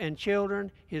wife and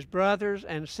children, his brothers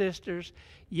and sisters,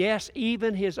 yes,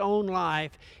 even his own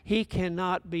life, he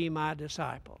cannot be my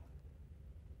disciple.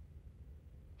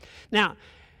 Now,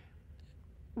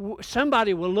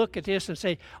 somebody will look at this and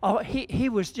say, oh, he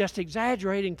was just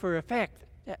exaggerating for effect.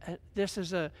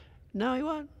 No, he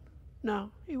wasn't.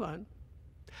 No, he wasn't.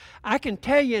 I can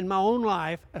tell you in my own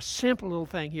life a simple little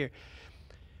thing here.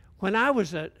 When I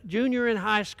was a junior in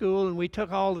high school and we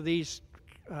took all of these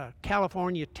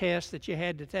California tests that you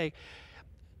had to take,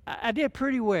 I did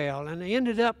pretty well, and I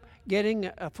ended up getting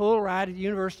a full ride at the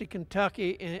University of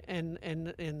Kentucky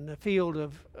in the field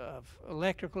of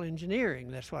electrical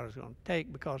engineering. That's what I was going to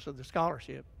take because of the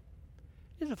scholarship.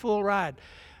 It was a full ride.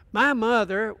 My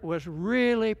mother was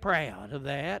really proud of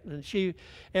that, and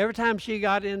every time she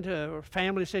got into a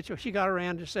family situation, she got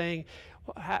around to saying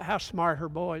how smart her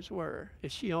boys were,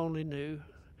 if she only knew.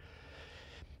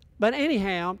 But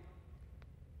anyhow,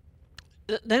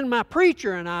 then my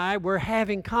preacher and I were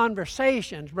having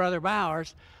conversations, Brother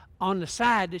Bowers, on the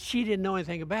side that she didn't know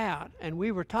anything about, and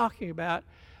we were talking about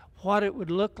what it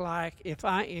would look like if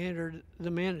I entered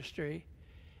the ministry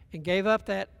and gave up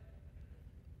that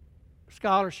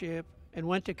scholarship and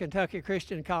went to Kentucky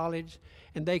Christian College,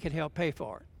 and they could help pay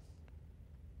for it.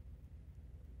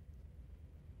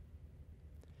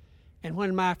 And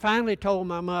when I finally told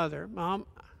my mother, Mom,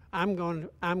 I'm going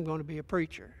to be a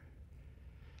preacher,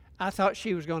 I thought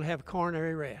she was going to have a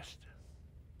coronary arrest.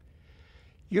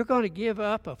 You're going to give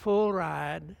up a full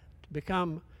ride to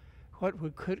become what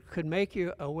could make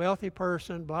you a wealthy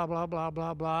person, blah, blah, blah,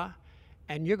 blah, blah.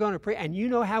 And you're going to and you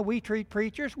know how we treat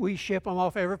preachers? We ship them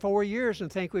off every 4 years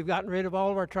and think we've gotten rid of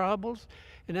all of our troubles.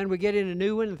 And then we get in a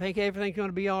new one and think everything's going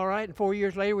to be all right. And 4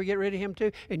 years later, we get rid of him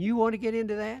too. And you want to get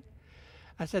into that?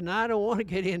 I said, no, I don't want to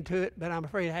get into it, but I'm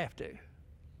afraid I have to.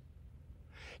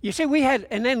 You see,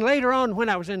 and then later on when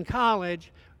I was in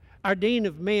college, our Dean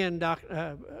of Men,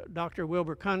 Dr.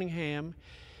 Wilbur Cunningham,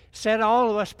 set all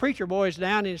of us preacher boys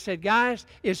down and said, guys,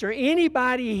 is there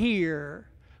anybody here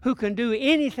who can do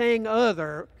anything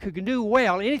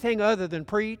anything other than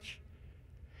preach?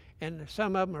 And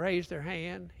some of them raised their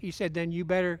hand. He said, then you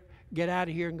better get out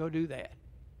of here and go do that.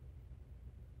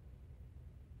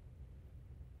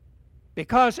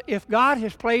 Because if God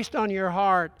has placed on your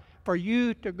heart for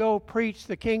you to go preach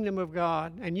the kingdom of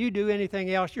God, and you do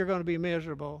anything else, you're going to be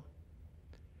miserable.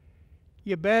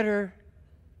 You better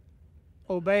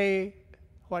obey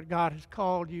what God has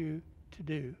called you to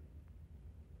do.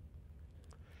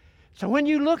 So when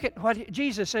you look at what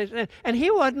Jesus says, and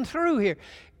he wasn't through here.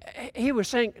 He was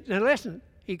saying, now listen,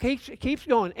 he keeps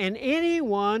going, and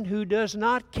anyone who does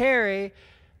not carry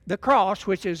the cross,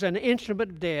 which is an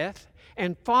instrument of death,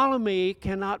 and follow me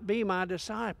cannot be my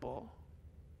disciple.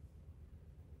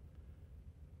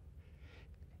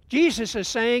 Jesus is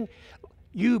saying,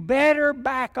 you better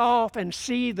back off and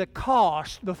see the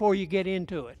cost before you get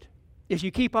into it. If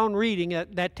you keep on reading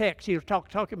that text, he's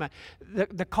talking about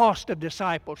the cost of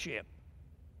discipleship.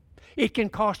 It can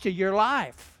cost you your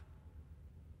life.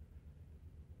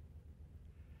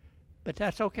 But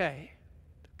that's okay.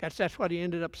 That's what he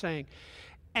ended up saying.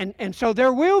 And so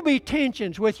there will be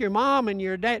tensions with your mom and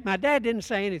your dad. My dad didn't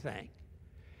say anything.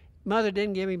 Mother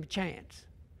didn't give him a chance.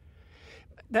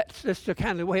 That's just the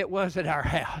kind of way it was at our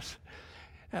house.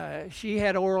 She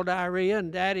had oral diarrhea,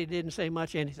 and Daddy didn't say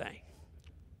much anything,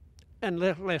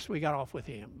 unless we got off with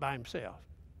him by himself.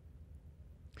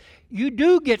 You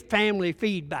do get family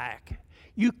feedback.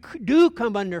 You do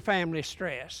come under family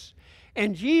stress.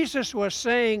 And Jesus was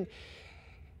saying,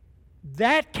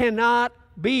 that cannot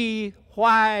be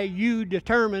why you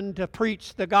determined to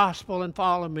preach the gospel and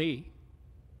follow me.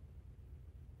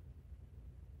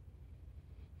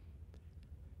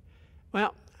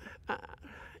 Well,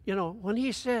 when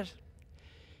he says,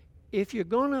 if you're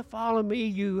going to follow me,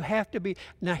 you have to be.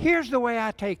 Now, here's the way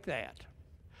I take that.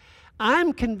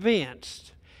 I'm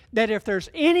convinced that if there's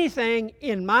anything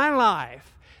in my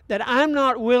life that I'm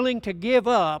not willing to give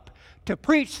up to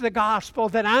preach the gospel,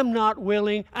 that I'm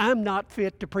not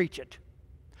fit to preach it.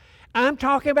 I'm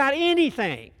talking about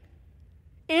anything.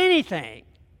 Anything.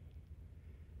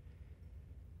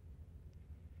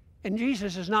 And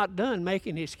Jesus is not done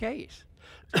making his case.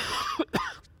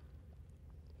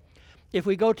 If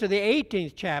we go to the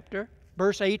 18th chapter,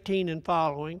 verse 18 and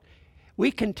following, we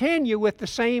continue with the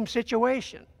same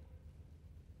situation.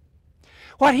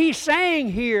 What he's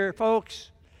saying here,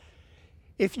 folks,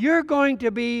 if you're going to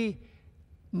be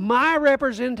my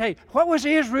representation, what was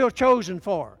Israel chosen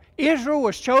for? Israel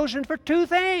was chosen for two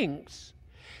things: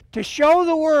 to show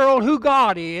the world who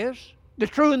God is, the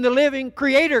true and the living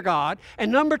Creator God,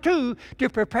 and number two, to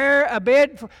prepare a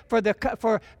bed for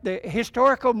the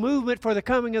historical movement for the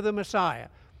coming of the Messiah.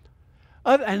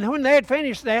 And when they had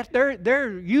finished that,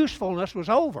 their usefulness was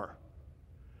over,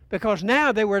 because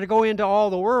now they were to go into all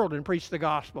the world and preach the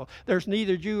gospel. There's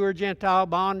neither Jew or Gentile,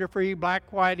 bond or free,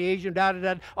 black, white, Asian,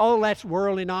 da-da-da. All that's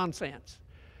worldly nonsense.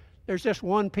 There's just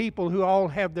one people who all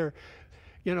have their,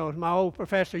 as my old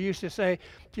professor used to say,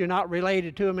 if you're not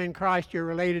related to them in Christ, you're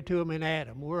related to them in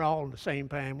Adam. We're all in the same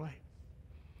family.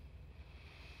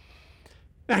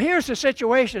 Now here's the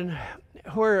situation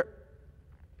where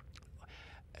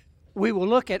we will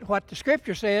look at what the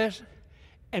Scripture says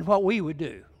and what we would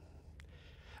do.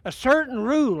 A certain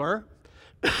ruler,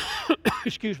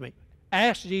 excuse me,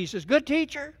 asked Jesus, "Good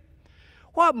teacher,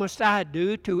 what must I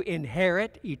do to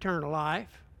inherit eternal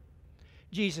life?"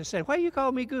 Jesus said, "Why do you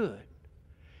call me good?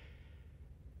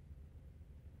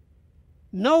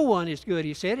 No one is good,"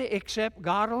 he said, "except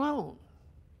God alone.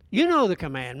 You know the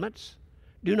commandments.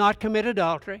 Do not commit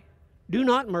adultery. Do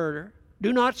not murder.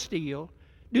 Do not steal.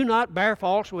 Do not bear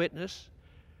false witness.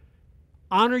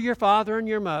 Honor your father and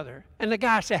your mother." And the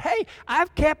guy said, "Hey,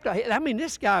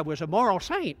 this guy was a moral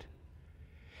saint.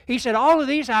 He said, "All of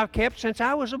these I've kept since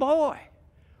I was a boy."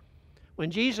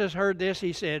 When Jesus heard this,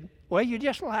 he said, "Well, you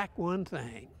just lack one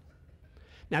thing."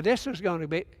 Now, this is going to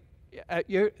be,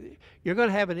 you're going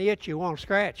to have an itch you won't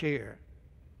scratch here.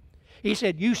 He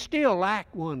said, "You still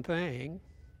lack one thing.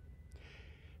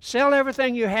 Sell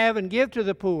everything you have and give to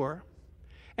the poor,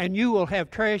 and you will have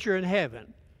treasure in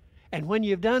heaven. And when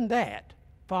you've done that,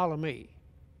 follow me."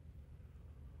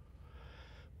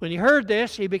 When he heard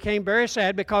this, he became very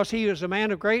sad because he was a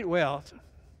man of great wealth.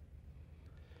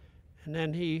 And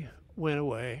then he went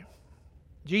away.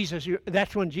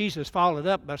 That's when Jesus followed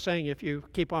up by saying, if you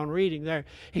keep on reading there,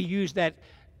 he used that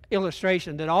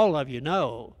illustration that all of you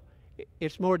know.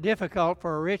 It's more difficult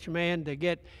for a rich man to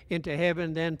get into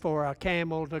heaven than for a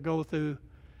camel to go through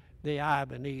the eye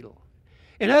of a needle.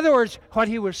 In other words, what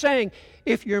he was saying,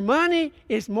 if your money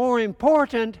is more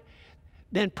important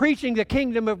than preaching the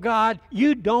kingdom of God,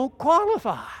 you don't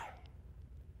qualify.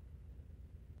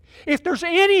 If there's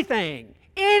anything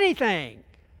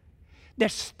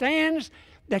that stands,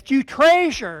 that you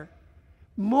treasure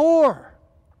more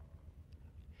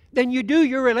than you do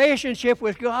your relationship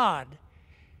with God,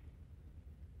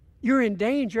 you're in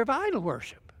danger of idol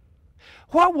worship.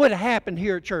 What would have happened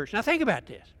here at church? Now think about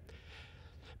this.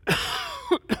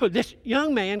 This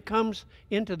young man comes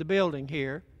into the building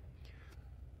here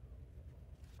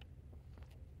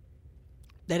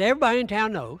that everybody in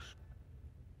town knows.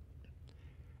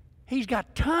 He's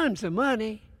got tons of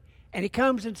money, and he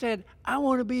comes and said, "I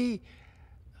want to be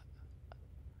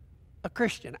a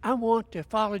Christian. I want to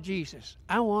follow Jesus.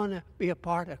 I want to be a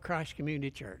part of Christ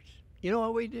Community Church." You know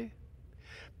what we do?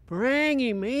 Bring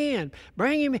him in,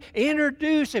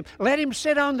 introduce him, let him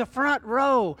sit on the front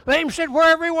row, let him sit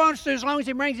wherever he wants to as long as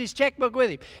he brings his checkbook with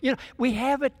him. You know, we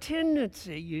have a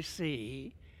tendency, you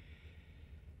see,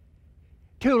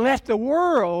 to let the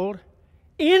world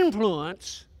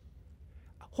influence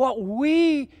what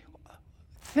we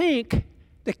think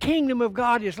the kingdom of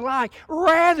God is like,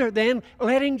 rather than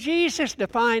letting Jesus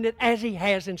define it as he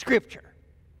has in Scripture.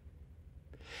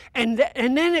 And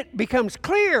then it becomes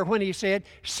clear when he said,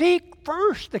 "Seek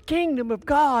first the kingdom of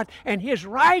God and his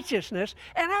righteousness,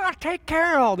 and I'll take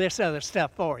care of all this other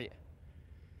stuff for you."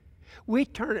 We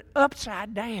turn it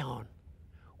upside down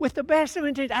with the best of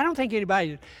intentions. I don't think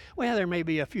anybody, well, there may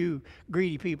be a few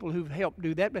greedy people who've helped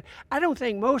do that, but I don't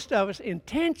think most of us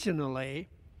intentionally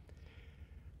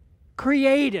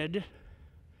created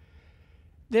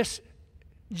this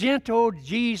gentle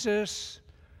Jesus,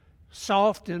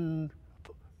 soft and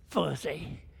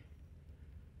fuzzy,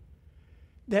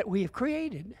 that we have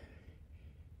created.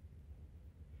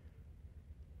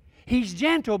 He's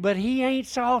gentle, but he ain't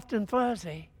soft and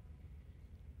fuzzy.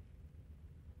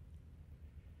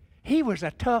 He was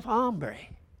a tough hombre.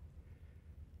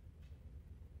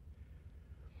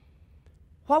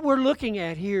 What we're looking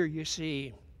at here, you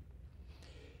see,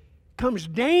 comes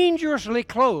dangerously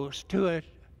close to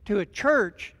a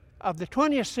church of the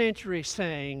 20th century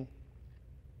saying,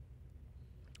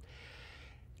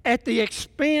 at the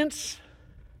expense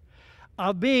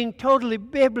of being totally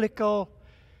biblical,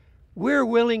 we're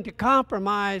willing to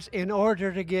compromise in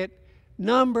order to get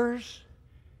numbers,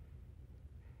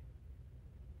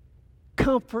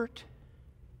 comfort,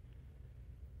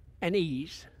 and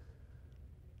ease.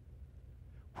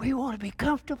 We want to be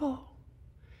comfortable,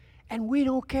 and we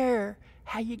don't care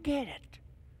how you get it.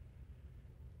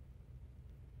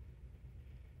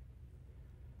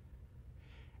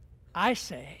 I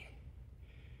say,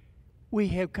 we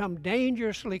have come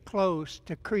dangerously close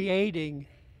to creating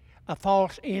a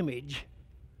false image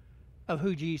of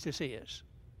who Jesus is.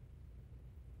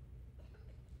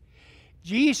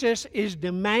 Jesus is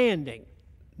demanding,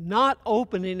 not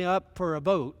opening up for a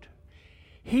vote.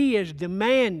 He is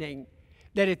demanding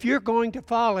that if you're going to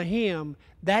follow him,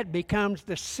 that becomes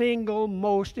the single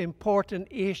most important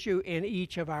issue in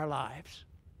each of our lives.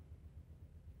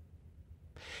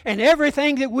 And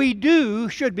everything that we do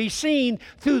should be seen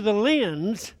through the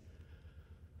lens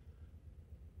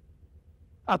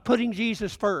of putting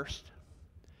Jesus first.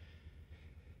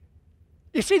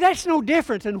 You see, that's no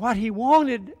different than what he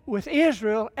wanted with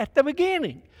Israel at the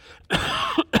beginning.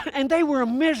 And they were a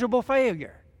miserable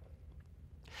failure.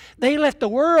 They let the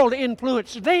world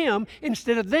influence them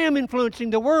instead of them influencing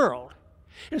the world.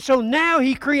 And so now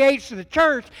he creates the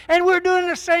church, and we're doing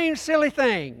the same silly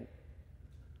thing.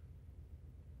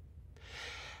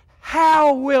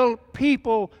 How will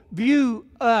people view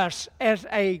us as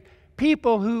a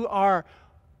people who are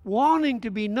wanting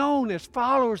to be known as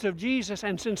followers of Jesus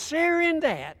and sincere in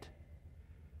that,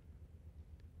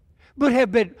 but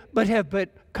have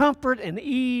put comfort and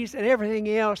ease and everything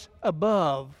else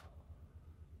above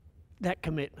that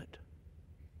commitment?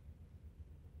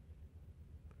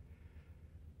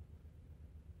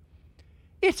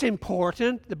 It's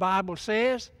important, the Bible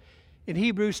says in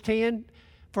Hebrews 10,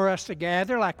 for us to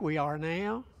gather like we are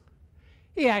now.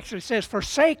 He actually says,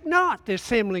 forsake not the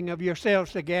assembling of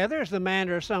yourselves together, as the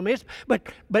manner of some is,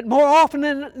 but more often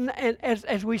than,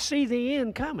 as we see the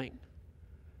end coming.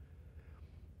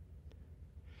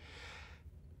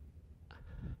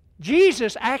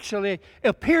 Jesus actually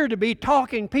appeared to be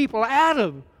talking people out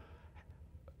of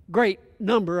great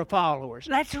number of followers.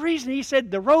 That's the reason he said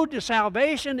the road to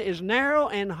salvation is narrow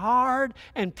and hard,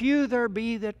 and few there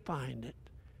be that find it.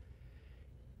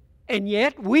 And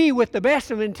yet, we, with the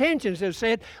best of intentions, have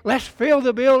said, let's fill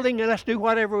the building and let's do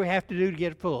whatever we have to do to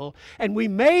get it full. And we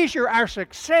measure our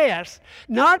success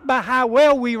not by how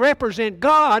well we represent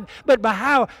God, but by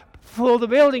how full the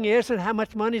building is and how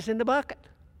much money's in the bucket.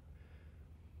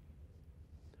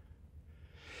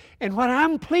 And what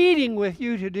I'm pleading with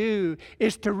you to do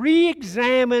is to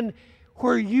re-examine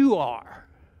where you are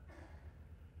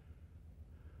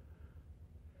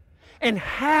and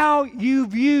how you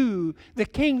view the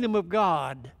kingdom of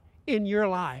God in your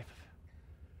life.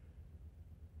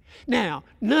 Now,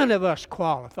 none of us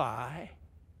qualify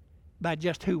by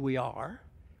just who we are.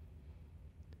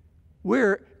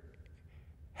 We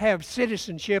have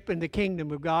citizenship in the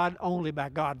kingdom of God only by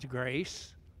God's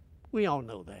grace. We all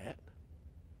know that.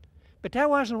 But that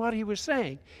wasn't what he was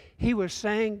saying. He was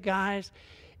saying, guys,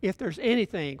 if there's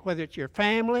anything, whether it's your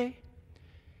family,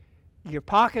 your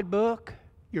pocketbook,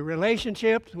 your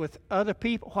relationships with other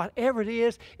people, whatever it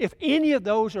is, if any of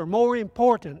those are more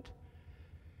important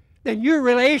than your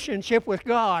relationship with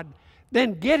God,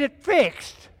 then get it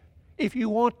fixed if you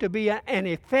want to be an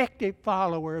effective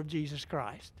follower of Jesus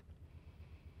Christ.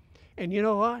 And you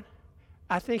know what?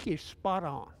 I think he's spot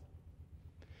on.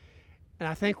 And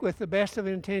I think with the best of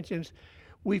intentions,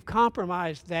 we've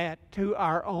compromised that to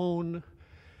our own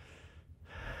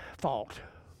fault.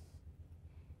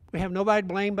 We have nobody to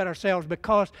blame but ourselves,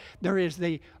 because there is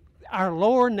our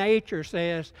lower nature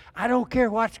says, I don't care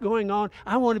what's going on.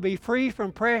 I want to be free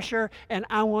from pressure, and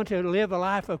I want to live a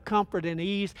life of comfort and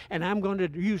ease, and I'm going to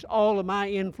use all of my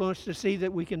influence to see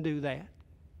that we can do that.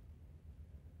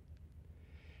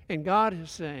 And God is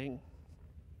saying,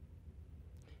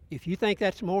 if you think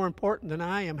that's more important than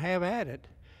I am, have at it.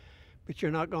 But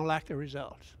you're not going to like the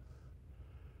results.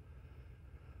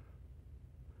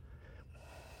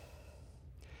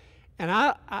 And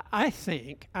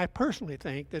I personally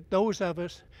think that those of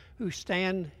us who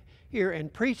stand here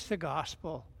and preach the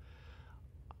gospel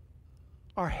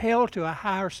are held to a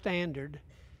higher standard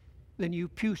than you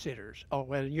pew sitters, or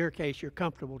well, in your case, your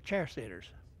comfortable chair sitters.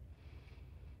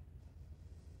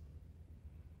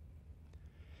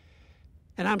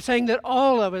 And I'm saying that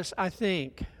all of us, I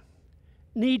think,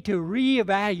 need to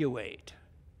reevaluate.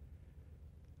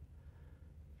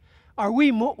 Are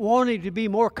we wanting to be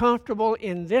more comfortable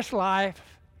in this life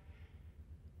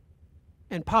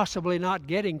and possibly not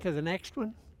getting to the next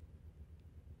one?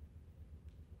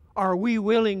 Are we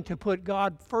willing to put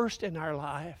God first in our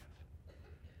life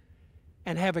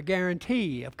and have a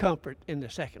guarantee of comfort in the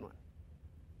second one?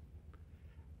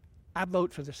 I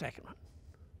vote for the second one.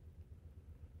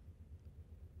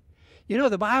 You know,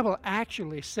 the Bible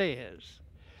actually says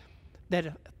that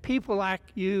if people like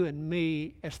you and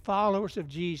me, as followers of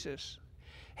Jesus,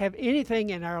 have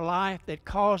anything in our life that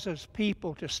causes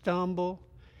people to stumble,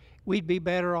 we'd be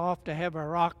better off to have a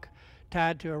rock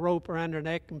tied to a rope around our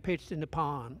neck and pitched in the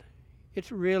pond.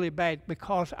 It's really bad,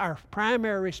 because our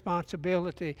primary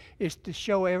responsibility is to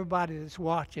show everybody that's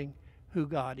watching who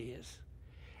God is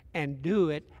and do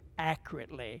it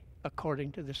accurately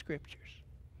according to the Scriptures.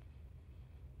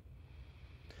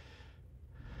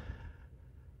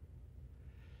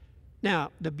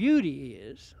 Now, the beauty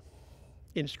is,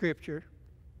 in Scripture,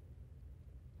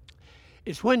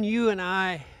 is when you and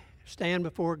I stand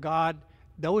before God,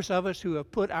 those of us who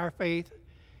have put our faith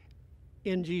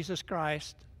in Jesus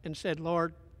Christ and said,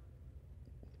 Lord,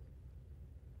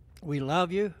 we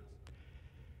love you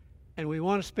and we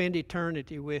want to spend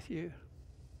eternity with you.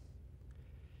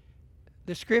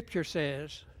 The scripture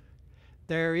says,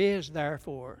 there is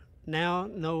therefore now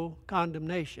no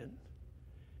condemnation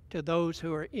to those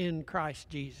who are in Christ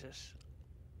Jesus.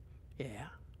 Yeah.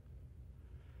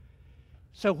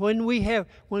 So when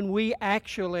we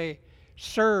actually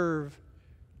serve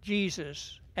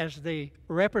Jesus as the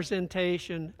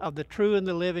representation of the true and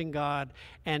the living God,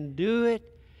 and do it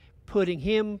putting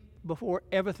Him before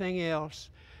everything else,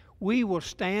 we will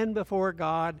stand before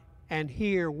God and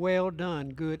hear, well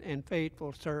done, good and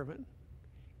faithful servant.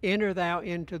 Enter thou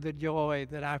into the joy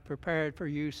that I've prepared for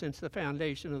you since the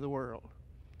foundation of the world.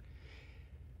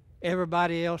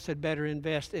 Everybody else had better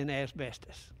invest in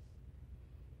asbestos.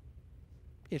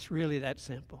 It's really that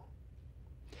simple.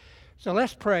 So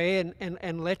let's pray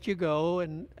and let you go.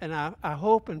 And I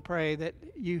hope and pray that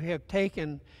you have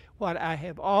taken what I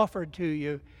have offered to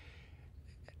you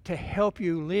to help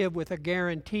you live with a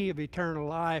guarantee of eternal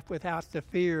life without the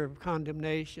fear of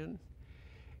condemnation.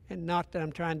 And not that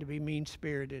I'm trying to be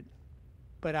mean-spirited,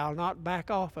 but I'll not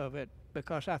back off of it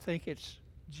because I think it's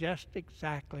just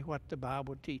exactly what the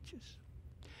Bible teaches.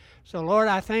 So, Lord,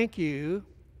 I thank you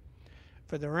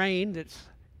for the rain that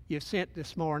you've sent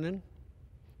this morning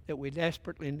that we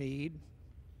desperately need.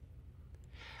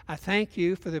 I thank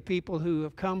you for the people who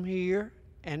have come here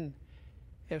and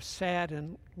have sat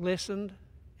and listened,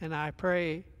 and I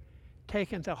pray,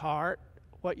 taken to heart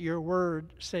what your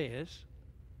word says.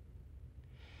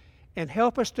 And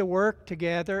help us to work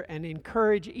together and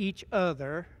encourage each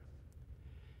other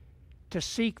to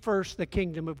seek first the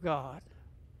kingdom of God.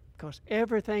 Because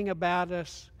everything about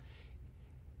us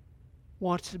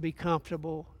wants to be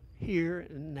comfortable here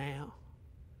and now.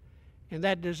 And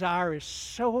that desire is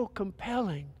so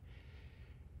compelling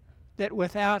that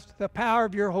without the power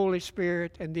of your Holy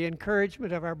Spirit and the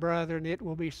encouragement of our brethren, it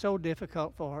will be so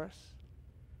difficult for us.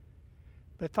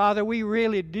 But Father, we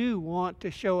really do want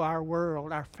to show our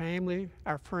world, our family,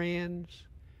 our friends,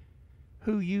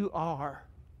 who you are.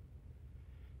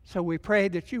 So we pray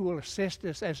that you will assist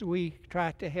us as we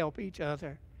try to help each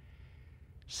other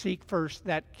seek first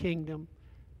that kingdom,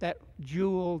 that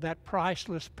jewel, that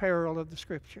priceless pearl of the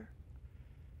Scripture.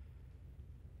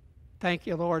 Thank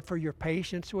you, Lord, for your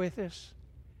patience with us.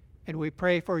 And we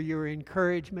pray for your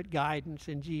encouragement, guidance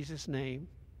in Jesus' name.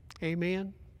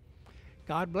 Amen.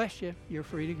 God bless you. You're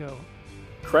free to go.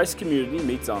 Christ Community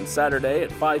meets on Saturday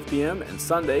at 5 p.m. and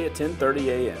Sunday at 10:30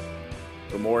 a.m.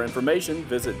 For more information,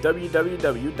 visit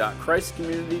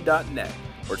www.christcommunity.net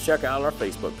or check out our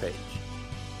Facebook page.